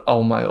 Yes, but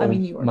all my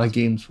my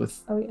games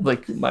with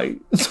like my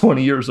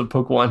 20 years of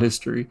Pokemon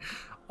history,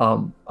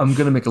 I'm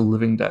gonna make a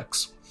living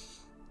dex.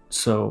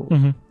 So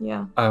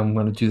I'm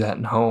gonna do that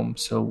in home.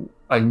 So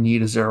I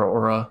need a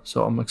Zeraora,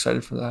 so I'm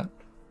excited for that.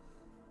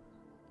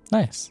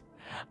 Nice.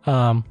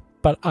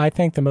 But I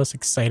think the most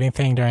exciting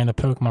thing during the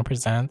Pokemon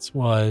Presents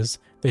was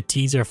the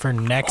teaser for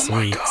next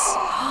week's.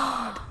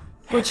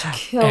 Which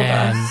killed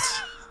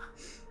us.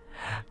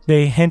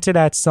 They hinted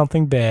at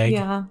something big.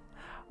 Yeah.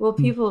 Well,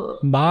 people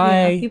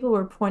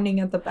were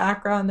pointing at the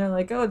background. They're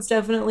like, "Oh, it's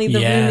definitely the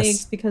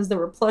remakes because there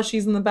were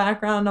plushies in the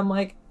background." I'm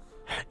like,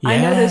 I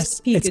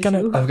noticed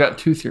Pikachu. I've got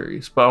 2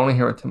 theories, but I want to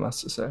hear what Tim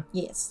has to say.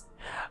 Yes.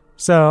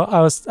 So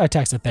I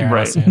texted there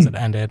as soon as it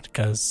ended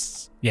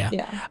because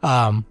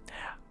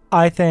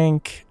I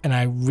think, and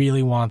I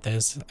really want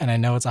this, and I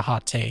know it's a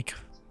hot take.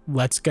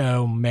 Let's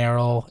go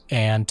Meryl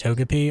and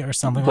Togepi or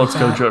something like that.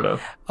 Let's go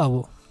Johto.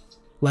 Oh,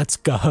 let's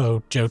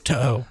go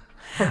Johto.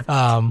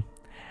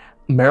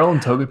 Meryl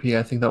and Togepi,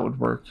 I think that would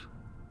work.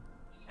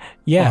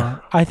 Yeah,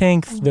 I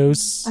think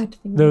those.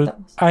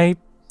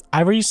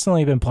 I've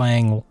recently been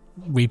playing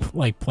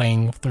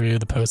through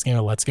the post game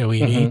of Let's Go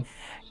Eevee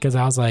because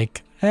I was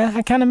like,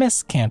 I kind of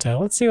miss Kanto.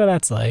 Let's see what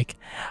that's like.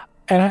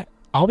 And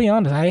I'll be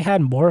honest, I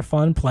had more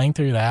fun playing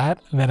through that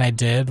than I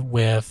did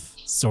with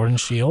Sword and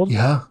Shield.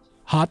 Yeah,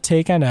 hot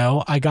take, I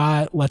know. I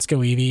got Let's Go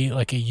Eevee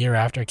like a year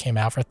after it came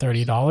out for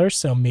 $30,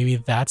 so maybe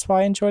that's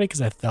why I enjoyed it,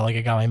 because I felt like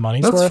I got my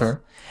money's worth. That's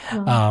fair.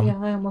 Yeah,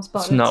 I almost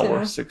bought it too. It's not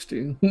worth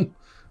 $60.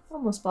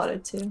 Almost bought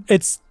it too.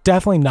 It's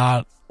definitely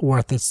not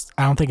worth this.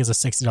 I don't think it's a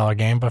 $60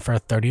 game, but for a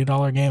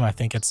 $30 game, I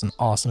think it's an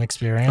awesome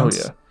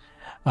experience. Oh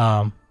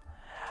yeah.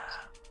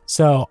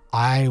 So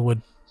I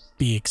would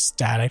be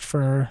ecstatic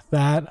for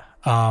that.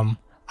 I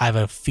have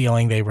a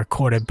feeling they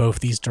recorded both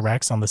these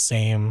directs on the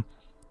same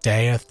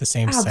day at the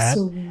same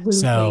Absolutely. set.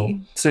 So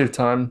Save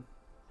time,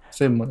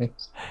 save money.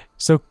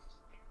 So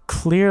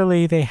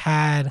clearly they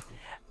had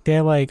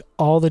like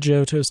all the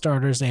Johto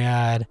starters. They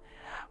had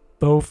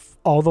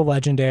all the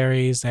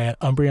legendaries. They had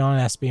Umbreon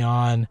and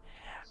Espeon.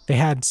 They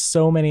had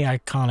so many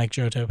iconic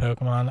Johto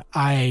Pokemon.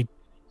 I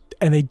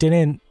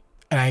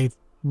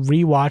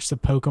rewatched the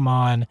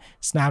Pokemon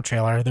Snap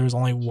trailer. There was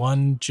only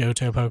one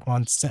Johto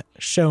Pokemon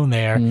shown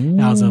there.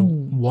 That was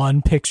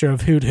one picture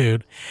of Hoot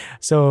Hoot.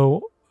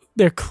 So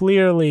they're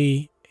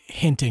clearly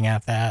hinting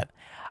at that.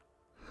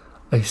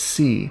 I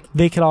see.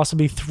 They could also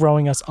be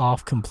throwing us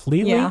off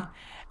completely. Yeah.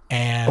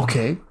 And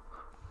okay,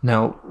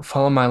 now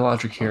follow my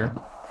logic here.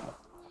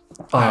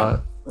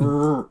 No,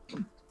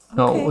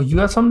 Okay. you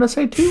got something to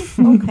say too?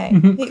 Okay.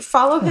 Hey,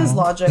 follow his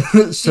logic.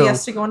 So- he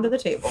has to go under the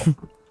table.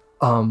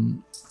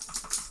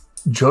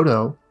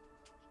 Johto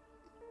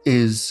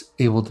is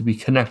able to be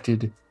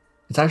connected.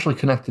 It's actually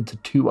connected to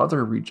two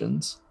other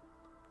regions,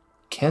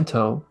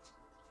 Kanto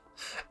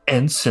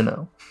and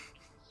Sinnoh.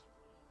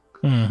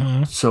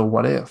 Mm-hmm. So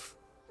what if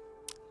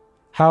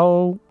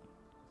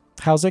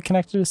how's it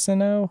connected to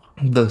Sinnoh?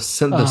 the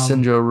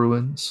Sinjo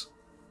ruins?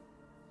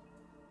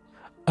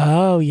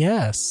 Oh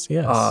yes.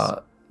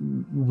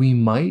 We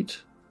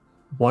might.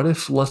 What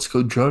if Let's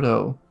Go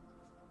Johto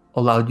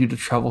allowed you to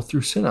travel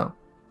through Sinnoh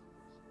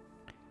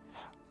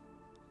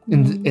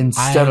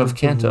instead of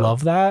Kanto? I would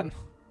love that.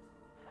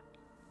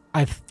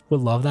 I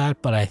would love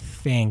that, but I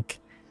think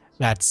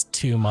that's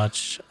too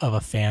much of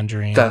a fan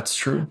dream. That's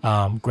true.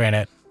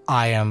 Granted,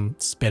 I am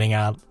spitting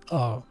out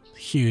a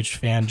huge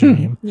fan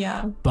dream.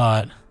 Yeah.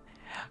 But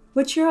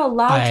Which you're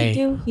allowed to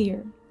do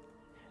here.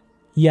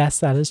 Yes,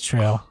 that is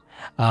true.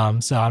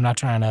 So I'm not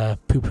trying to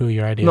poo-poo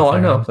your idea. No,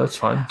 Farron. I know. That's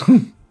fine.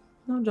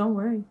 No, don't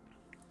worry.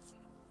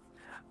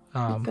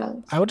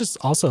 I would just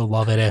also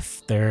love it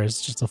if there's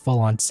just a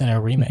full-on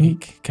Sinnoh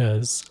remake,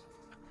 because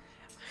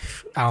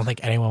I don't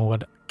think anyone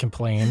would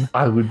complain.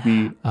 I would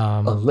be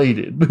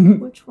elated.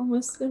 Which one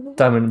was the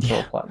Diamond and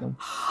Pearl Platinum.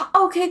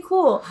 Okay,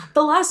 cool.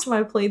 The last time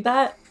I played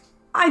that,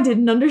 I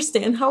didn't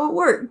understand how it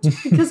worked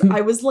because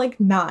I was like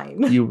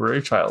 9. You were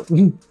a child.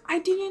 I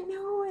didn't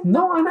know. And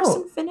No, that I know.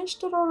 person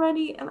finished it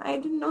already, and I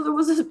didn't know there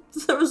was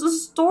a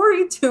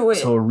story to it.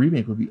 So a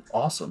remake would be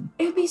awesome.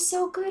 It'd be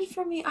so good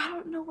for me. I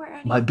don't know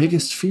where. My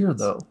biggest fear,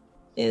 though,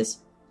 is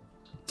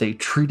they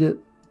treat it.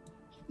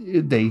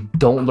 They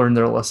don't learn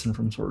their lesson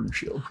from Sword and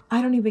Shield.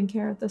 I don't even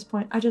care at this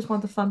point. I just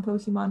want the fun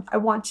Pokemon. I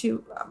want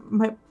to.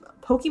 My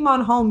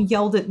Pokemon home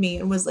yelled at me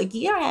and was like,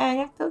 "Yeah, I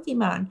have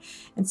Pokemon,"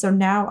 and so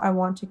now I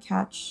want to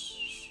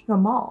catch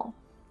them all,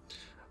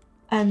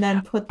 and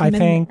then put them in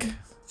there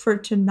for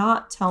to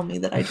not tell me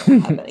that I don't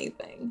have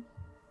anything.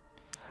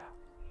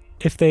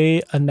 If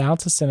they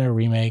announce a Sinnoh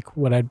remake,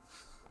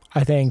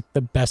 I think the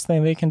best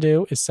thing they can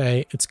do is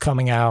say it's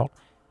coming out.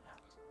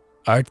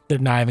 They're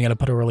not even going to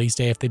put a release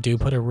date. If they do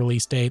put a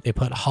release date, they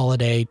put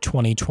holiday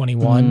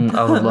 2021.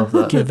 I would love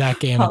that. Give that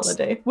game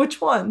Holiday. Which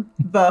one?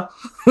 The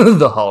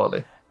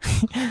holiday.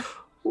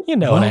 You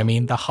know what I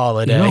mean? The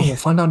holiday. We'll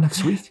find out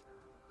next week.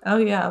 Oh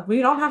yeah,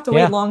 we don't have to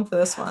wait long for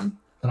this one.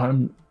 And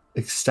I'm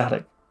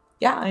ecstatic.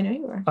 Yeah, I know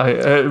you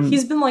are.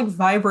 He's been like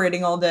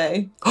vibrating all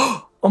day.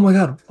 Oh my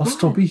god, I'll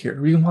still be here.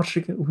 We can watch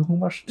it. We can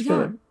watch it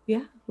together.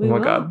 Yeah, we oh my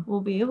will. god,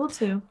 we'll be able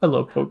to. I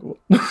love Pokemon.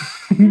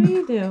 I know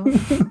you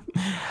do.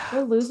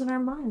 We're losing our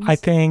minds. I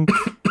think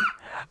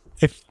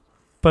if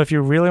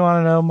you really want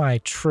to know my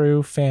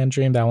true fan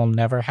dream that will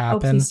never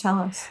happen, please tell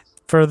us.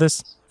 For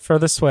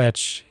the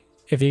Switch,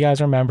 if you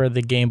guys remember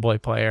the Game Boy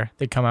player,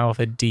 they come out with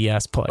a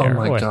DS player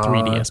or a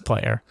 3DS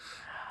player.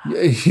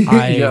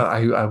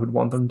 I would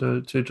want them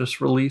to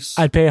just release.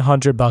 I'd pay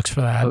 $100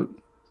 for that.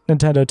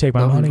 Nintendo, take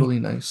my money. That'd be really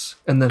nice,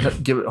 and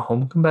then give it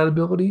home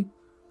compatibility.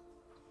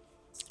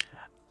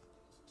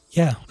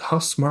 Yeah, how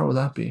smart would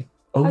that be?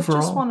 Overall,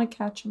 I just want to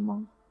catch them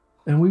all,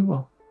 and we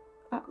will.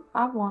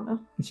 I want to.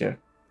 Yeah.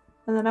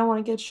 And then I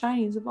want to get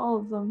shinies of all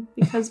of them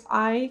because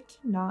I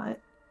cannot.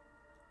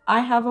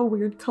 I have a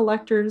weird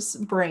collector's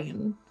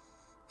brain,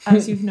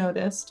 as you've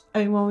noticed. I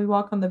mean, when we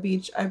walk on the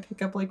beach, I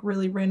pick up like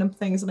really random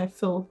things and I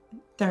fill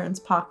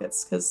Darren's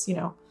pockets because, you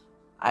know,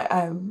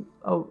 I'm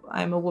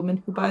a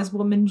woman who buys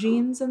woman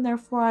jeans and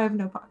therefore I have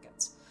no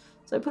pockets.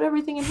 So I put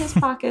everything in his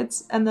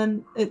pockets and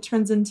then it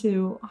turns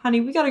into,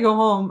 honey, we got to go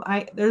home.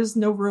 There's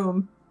no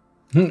room.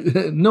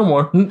 No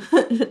more.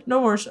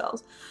 No more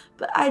shells.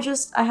 But I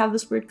have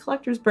this weird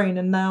collector's brain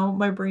and now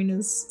my brain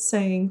is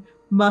saying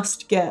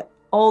must get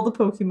all the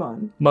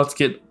Pokemon. Must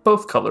get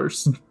both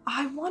colors.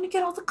 I want to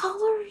get all the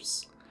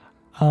colors.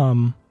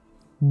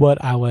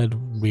 what I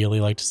would really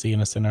like to see in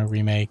a Sinnoh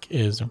remake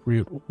is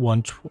Route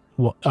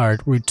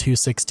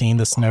 216,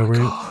 the Snow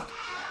route.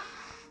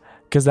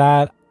 Because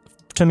that,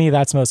 to me,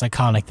 that's the most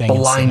iconic thing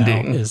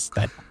Blinding. in Sinnoh is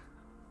that.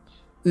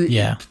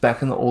 Yeah.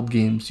 Back in the old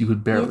games, you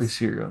could barely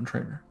see your own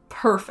trainer.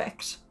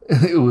 Perfect.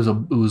 It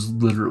was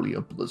literally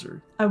a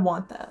blizzard. I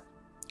want that.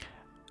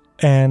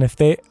 And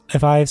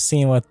if I've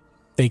seen what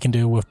they can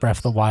do with Breath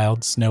of the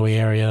Wild snowy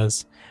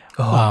areas,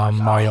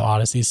 Mario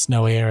Odyssey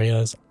snowy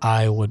areas,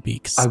 I would be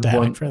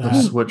ecstatic for that. I want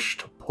the Switch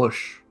to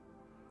push.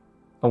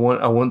 I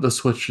want the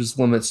Switch's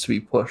limits to be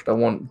pushed. I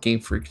want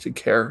Game Freak to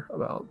care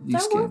about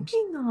these games. They're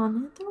working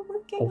on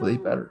it. They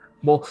better.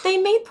 Well, they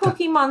made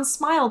Pokemon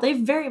smile. They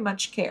very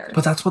much care.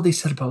 But that's what they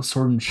said about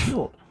Sword and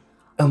Shield.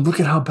 And look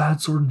at how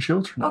bad Sword and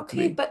Shield turned out to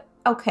be.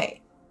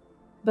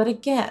 But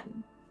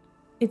again,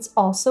 it's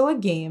also a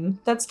game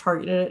that's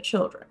targeted at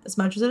children. As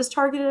much as it is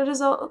targeted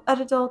at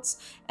adults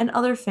and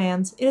other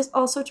fans, it is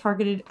also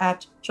targeted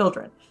at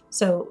children.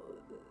 So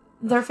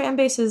their fan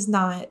base is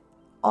not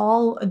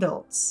all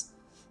adults.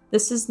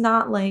 This is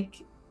not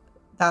like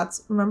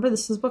remember,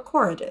 this is what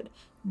Korra did.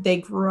 They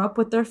grew up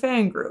with their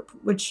fan group,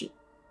 which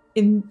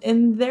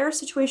in their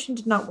situation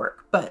did not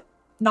work, but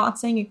not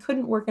saying it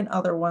couldn't work in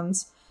other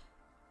ones.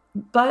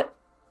 But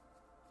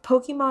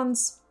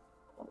Pokemon's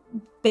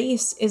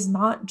base is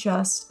not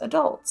just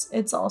adults,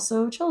 it's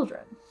also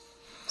children.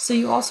 So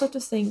you also have to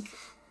think,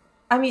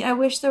 I mean, I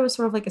wish there was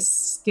sort of like a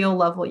skill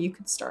level you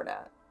could start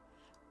at.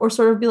 Or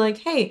sort of be like,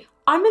 hey,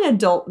 I'm an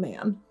adult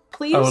man.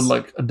 Please. I would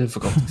like a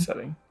difficulty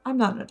setting. I'm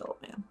not an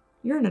adult man.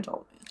 You're an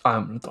adult man.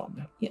 I'm an adult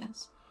man.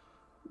 Yes.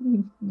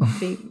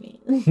 Baby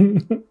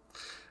man.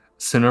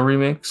 Sinnoh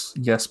remakes?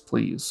 Yes,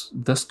 please.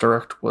 This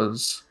direct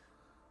was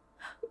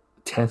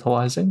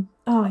tantalizing.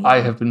 Oh, yeah.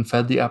 I have been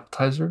fed the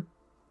appetizer.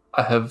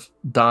 I have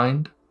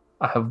dined.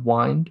 I have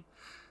wined.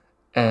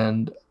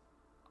 And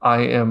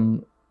I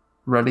am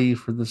ready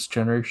for this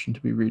generation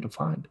to be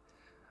redefined.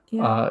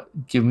 Yeah.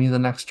 Give me the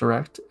next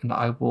direct and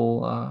I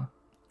will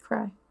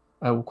cry.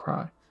 I will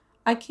cry.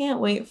 I can't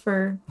wait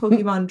for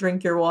Pokemon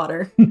Drink Your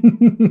Water.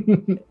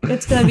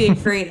 It's going to be a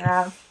great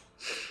app.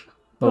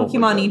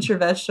 Pokemon Eat Your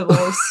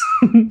Vegetables.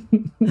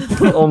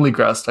 Only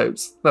grass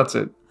types. That's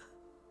it.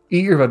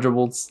 Eat your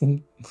vegetables.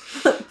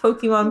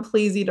 Pokemon,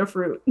 please eat a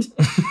fruit.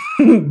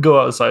 Go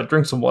outside,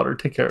 drink some water,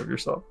 take care of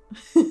yourself.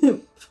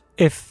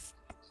 If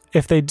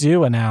they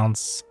do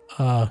announce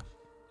Diamond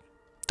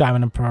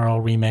and Pearl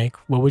remake,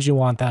 what would you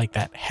want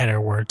that header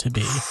word to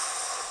be?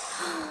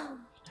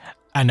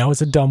 I know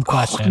it's a dumb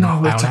question. Oh,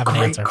 no, I don't have an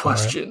answer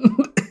question.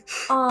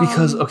 for it.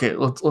 Because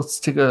let's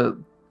take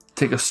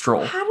a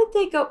stroll. How did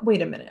they go?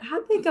 Wait a minute. How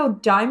did they go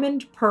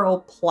Diamond,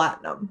 Pearl,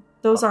 Platinum?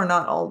 Those are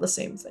not all the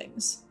same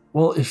things.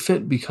 Well, it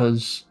fit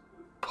because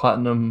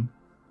Platinum.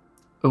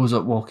 It was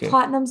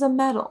Platinum's a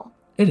metal.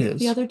 It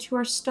is. The other two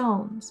are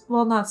stones.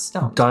 Well, not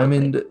stones.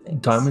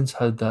 Diamonds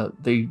had that.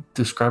 They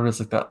described it as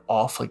that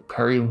off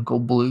periwinkle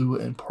blue,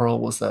 and Pearl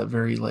was that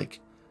very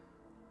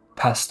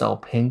pastel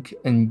pink,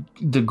 and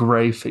the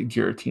gray fit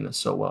Giratina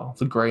so well.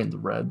 The gray and the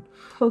red.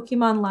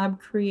 Pokemon Lab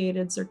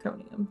created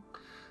zirconium.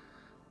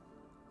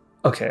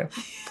 Okay,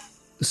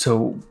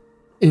 so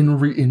in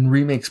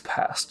remakes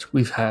past,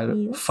 we've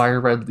had Fire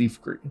Red,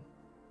 Leaf Green.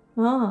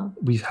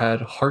 We've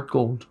had Heart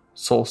Gold,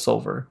 Soul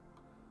Silver,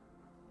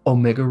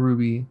 Omega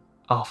Ruby,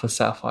 Alpha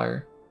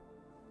Sapphire.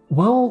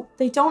 Well,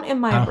 they don't in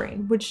my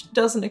brain, which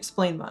doesn't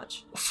explain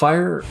much.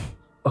 Omega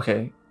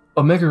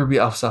Ruby,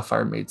 Alpha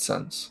Sapphire made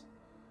sense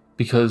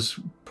because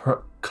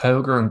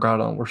Kyogre and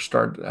Groudon were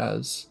started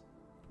as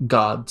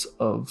gods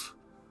of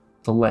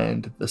the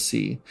land, the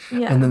sea,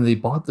 and then they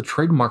bought the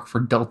trademark for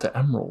Delta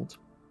Emerald.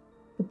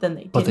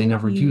 But they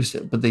never used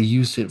it. But they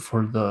used it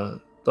for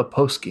the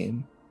post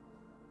game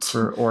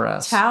for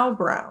ORAS. Tau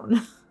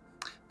Brown.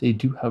 They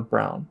do have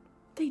Brown.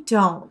 They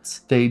don't.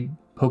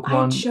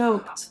 Pokemon. I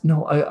joked.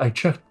 No, I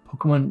checked.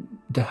 Pokemon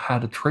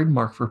had a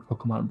trademark for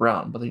Pokemon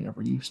Brown, but they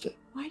never used it.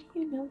 Why do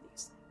you know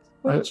these things?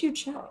 Where did you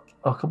check?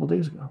 A couple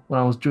days ago when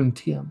I was doing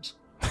TMs.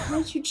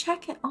 What did you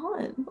check it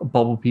on?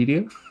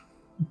 Bulbapedia.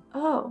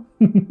 Oh.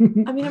 I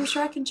mean, I'm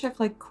sure I can check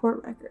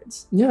court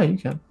records. Yeah, you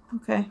can.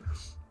 Okay.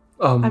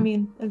 I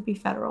mean, it'd be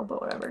federal,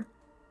 but whatever.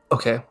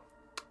 Okay.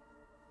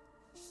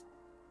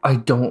 I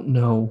don't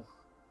know.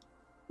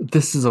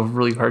 This is a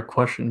really hard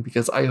question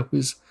because I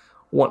always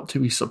want to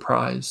be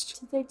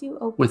surprised. Did they do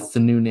Opal? With the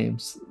new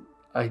names?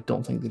 I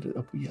don't think they did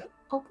Opal yet.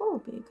 Opal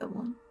would be a good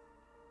one.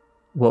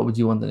 What would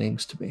you want the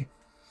names to be?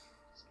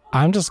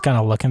 I'm just kind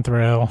of looking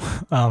through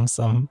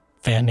some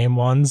fan name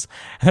ones.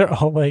 They're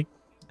all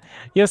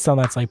you have some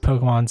that's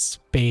Pokemon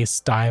Space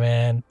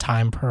Diamond,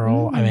 Time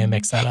Pearl. I may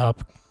mix that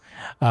up.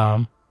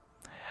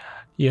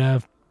 You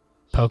have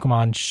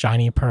Pokemon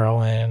Shiny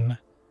Pearl and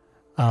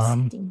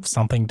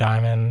something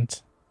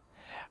Diamond.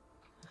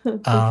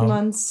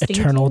 Pokemon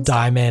Eternal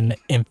Diamond,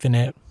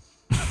 Infinite.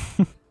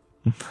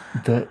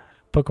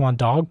 Pokemon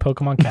Dog,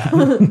 Pokemon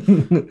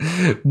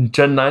Cat.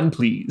 Gen 9,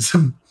 please.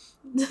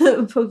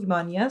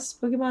 Pokemon yes,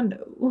 Pokemon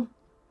no.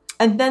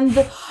 And then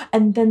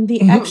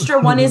the extra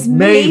one is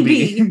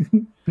maybe.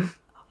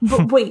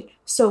 But wait,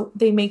 So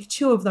they make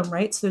 2 of them,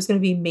 right? So there's going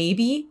to be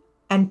maybe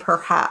and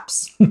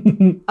perhaps.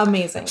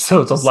 Amazing.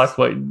 So it's a black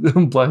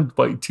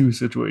white 2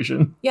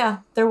 situation. Yeah,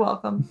 they're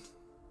welcome.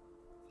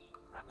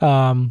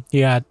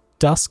 Yeah,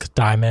 Dusk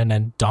Diamond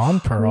and Dawn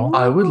Pearl.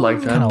 I would like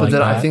that, Kinda but like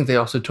then that. I think they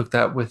also took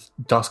that with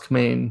Dusk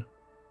Mane,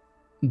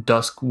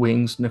 Dusk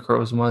Wings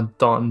Necrozma,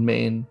 Dawn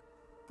Mane.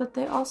 But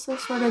they also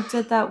sort of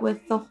did that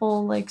with the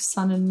whole like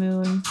sun and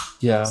moon.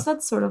 Yeah. So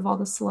that's sort of all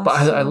the celestial.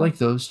 But I like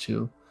those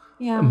 2.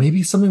 Yeah.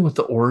 Maybe something with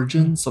the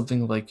origin,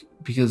 something like,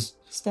 because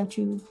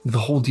Statue. the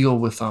whole deal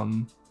with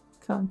Con.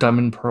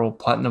 Diamond, Pearl,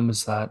 Platinum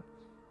is that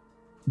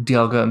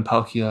Dialga and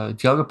Palkia,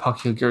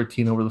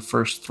 Giratina were the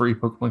first 3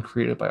 Pokemon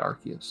created by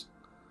Arceus.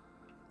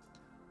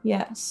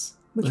 Yes.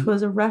 Which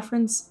was a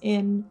reference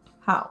in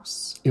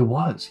House. It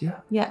was, yeah.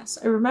 Yes,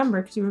 I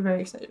remember because you were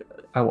very excited about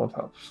it. I love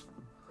House.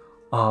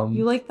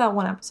 You liked that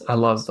one episode. I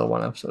love the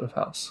one episode of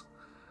House.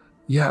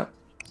 Yeah.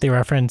 They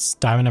reference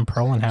Diamond and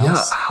Pearl in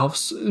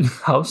House. Yeah,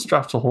 House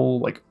dropped a whole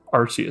like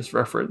Arceus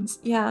reference.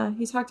 Yeah,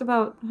 he talked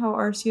about how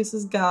Arceus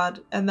is God,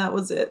 and that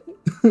was it.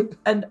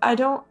 And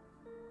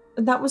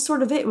that was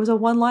sort of it. It was a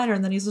one-liner,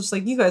 and then he's just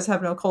like, you guys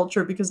have no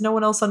culture because no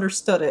one else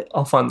understood it.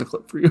 I'll find the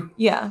clip for you.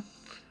 Yeah.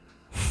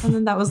 And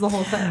then that was the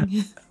whole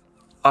thing.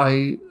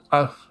 I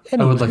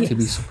would like to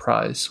be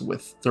surprised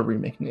with the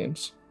remake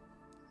names.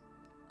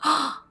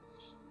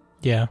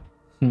 Yeah.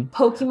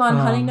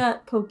 Pokemon Honey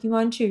Nut,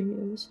 Pokemon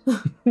Cheerios.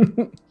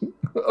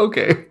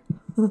 Okay.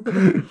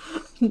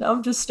 Now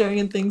I'm just staring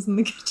at things in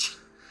the kitchen.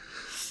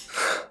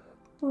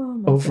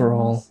 Oh,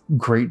 overall,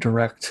 great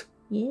direct.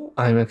 Yeah.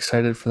 I'm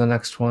excited for the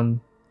next one.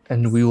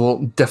 And we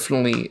will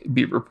definitely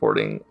be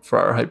reporting for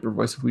our Hyper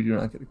Voice if we do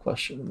not get a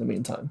question in the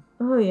meantime.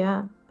 Oh,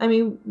 yeah. I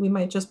mean, we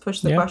might just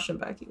push the question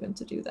back even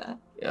to do that.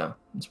 Yeah,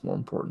 it's more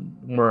important.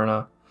 We're in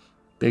a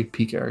big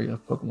peak area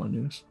of Pokemon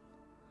news.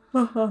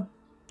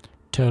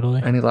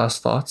 Totally. Any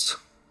last thoughts?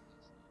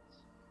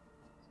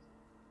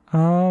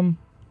 I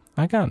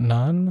got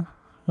none.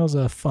 It was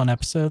a fun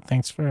episode.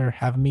 Thanks for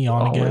having me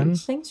on again.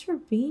 Thanks for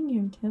being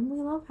here, Tim.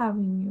 We love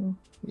having you.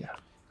 Yeah.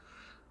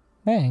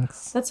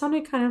 Thanks. That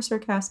sounded kind of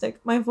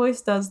sarcastic. My voice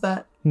does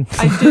that.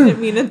 I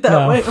didn't mean it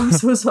that way. I'm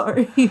so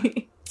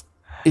sorry.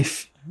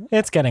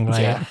 It's getting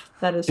late.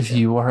 That is If true.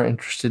 you are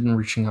interested in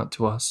reaching out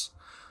to us,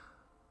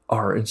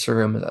 our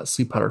Instagram is at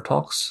Sleep Powder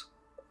Talks,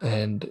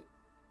 and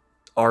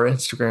our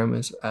Instagram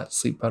is at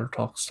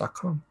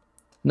sleeppowdertalks.com.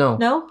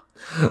 No.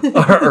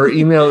 our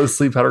email is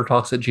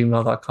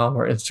sleeppowdertalks@gmail.com.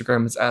 Our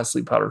Instagram is at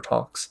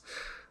sleeppowdertalks.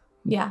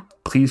 Yeah.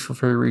 Please feel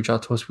free to reach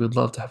out to us. We would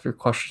love to have your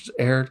questions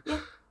aired. Yeah.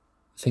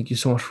 Thank you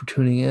so much for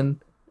tuning in.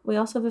 We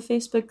also have a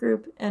Facebook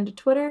group and a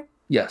Twitter.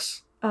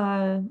 Yes.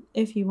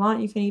 If you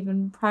want, you can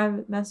even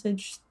private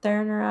message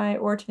Theron or I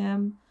or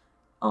Tim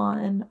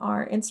on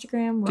our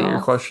Instagram. We're Get your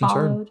all questions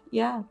heard. followed.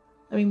 Yeah.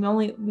 I mean,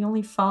 we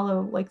only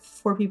follow like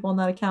 4 people on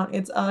that account.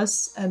 It's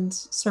us and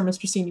Sir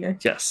Mr. Senior.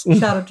 Yes.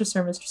 Shout out to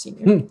Sir Mr.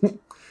 Senior.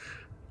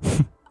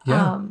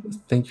 Yeah.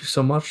 Thank you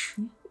so much.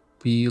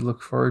 We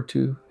look forward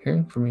to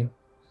hearing from you.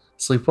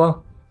 Sleep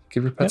well.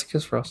 Give your pets a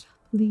kiss for us.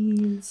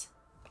 Please.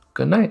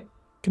 Good night.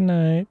 Good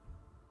night.